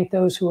should thank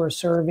those who are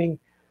serving.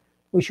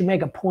 We should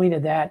make a point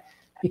of that,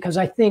 because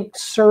I think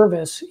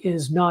service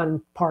is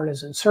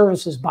nonpartisan.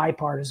 Service is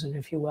bipartisan,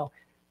 if you will.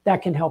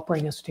 That can help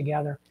bring us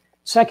together.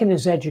 Second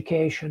is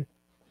education,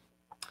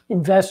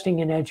 investing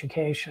in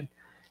education.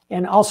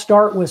 And I'll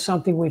start with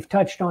something we've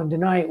touched on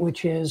tonight,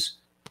 which is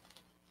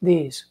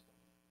these.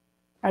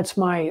 That's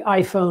my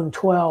iPhone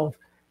 12.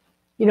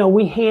 You know,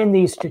 we hand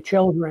these to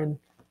children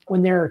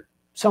when they're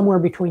somewhere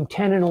between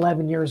 10 and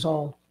 11 years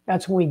old.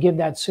 That's when we give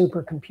that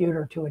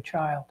supercomputer to a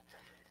child.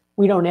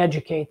 We don't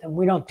educate them.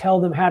 We don't tell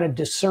them how to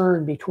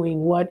discern between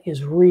what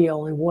is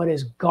real and what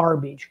is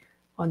garbage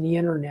on the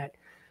internet.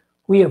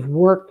 We have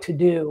work to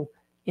do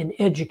in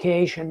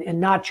education, and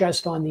not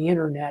just on the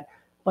internet,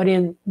 but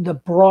in the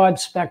broad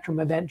spectrum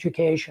of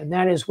education.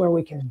 That is where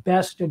we can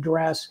best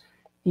address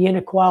the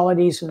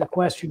inequalities and the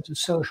questions of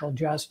social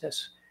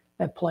justice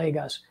that plague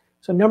us.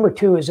 So number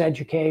two is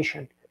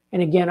education.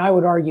 And again, I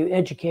would argue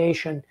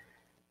education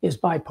is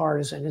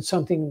bipartisan. It's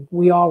something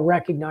we all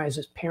recognize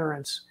as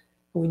parents.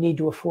 We need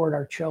to afford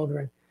our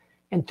children.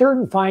 And third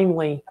and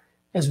finally,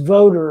 as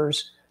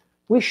voters,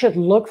 we should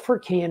look for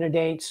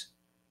candidates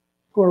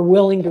who are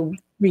willing to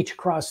reach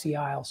across the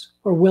aisles,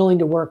 who are willing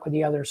to work with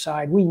the other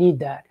side. We need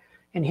that.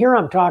 And here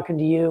I'm talking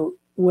to you,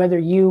 whether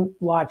you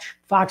watch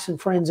Fox and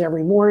Friends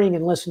every morning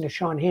and listen to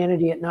Sean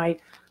Hannity at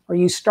night, or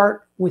you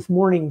start with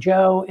Morning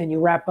Joe and you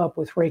wrap up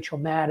with Rachel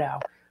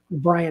Maddow,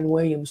 Brian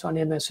Williams on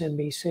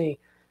MSNBC.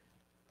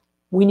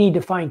 We need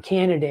to find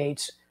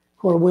candidates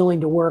who are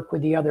willing to work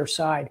with the other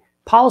side.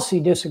 Policy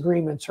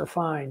disagreements are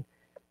fine,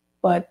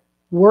 but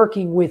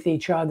working with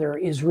each other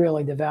is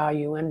really the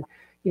value. And,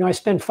 you know, I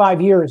spent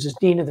 5 years as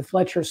dean of the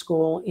Fletcher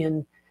School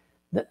in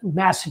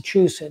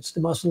Massachusetts,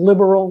 the most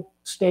liberal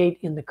state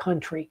in the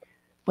country,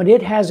 but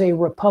it has a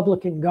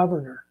Republican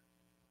governor,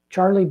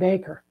 Charlie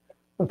Baker,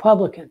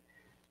 Republican,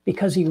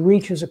 because he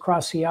reaches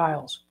across the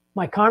aisles.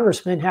 My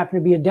congressman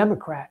happened to be a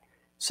Democrat,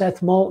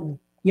 Seth Moulton,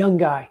 young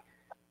guy,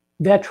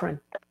 veteran,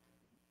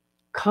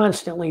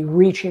 constantly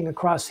reaching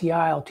across the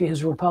aisle to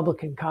his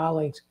Republican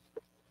colleagues.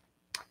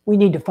 We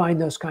need to find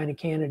those kind of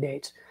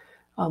candidates.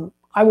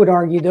 I would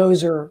argue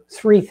those are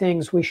three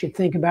things we should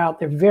think about.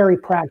 They're very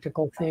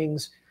practical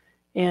things,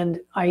 and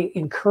I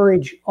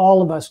encourage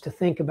all of us to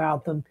think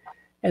about them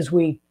as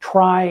we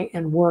try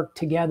and work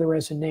together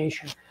as a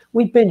nation.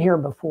 We've been here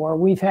before.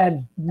 We've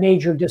had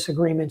major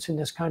disagreements in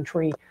this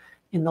country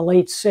in the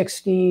late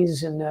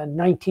 60s, in the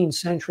 19th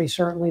century,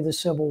 certainly the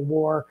Civil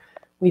War.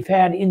 We've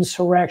had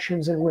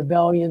insurrections and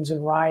rebellions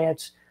and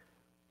riots.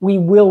 We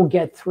will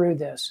get through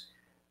this.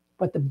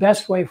 But the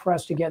best way for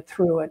us to get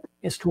through it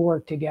is to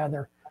work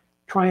together.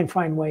 Try and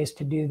find ways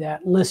to do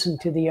that. Listen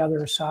to the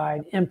other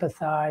side,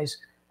 empathize.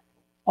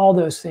 All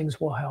those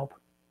things will help.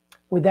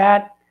 With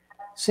that,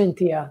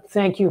 Cynthia,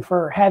 thank you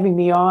for having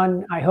me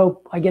on. I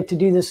hope I get to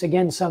do this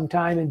again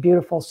sometime in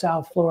beautiful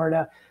South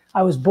Florida.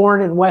 I was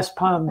born in West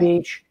Palm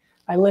Beach.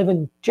 I live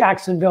in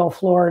Jacksonville,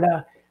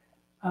 Florida.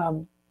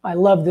 I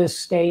love this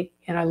state,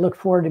 and I look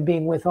forward to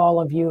being with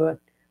all of you at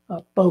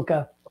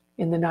Boca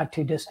in the not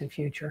too distant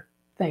future.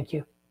 Thank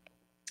you.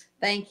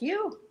 Thank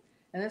you.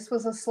 And this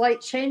was a slight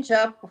change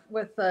up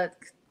with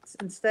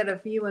instead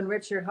of you and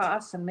Richard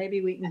Haas, and maybe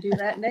we can do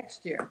that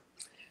next year.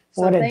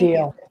 So what a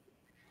deal.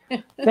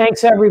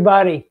 Thanks,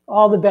 everybody.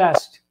 All the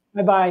best.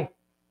 Bye-bye.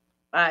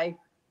 Bye.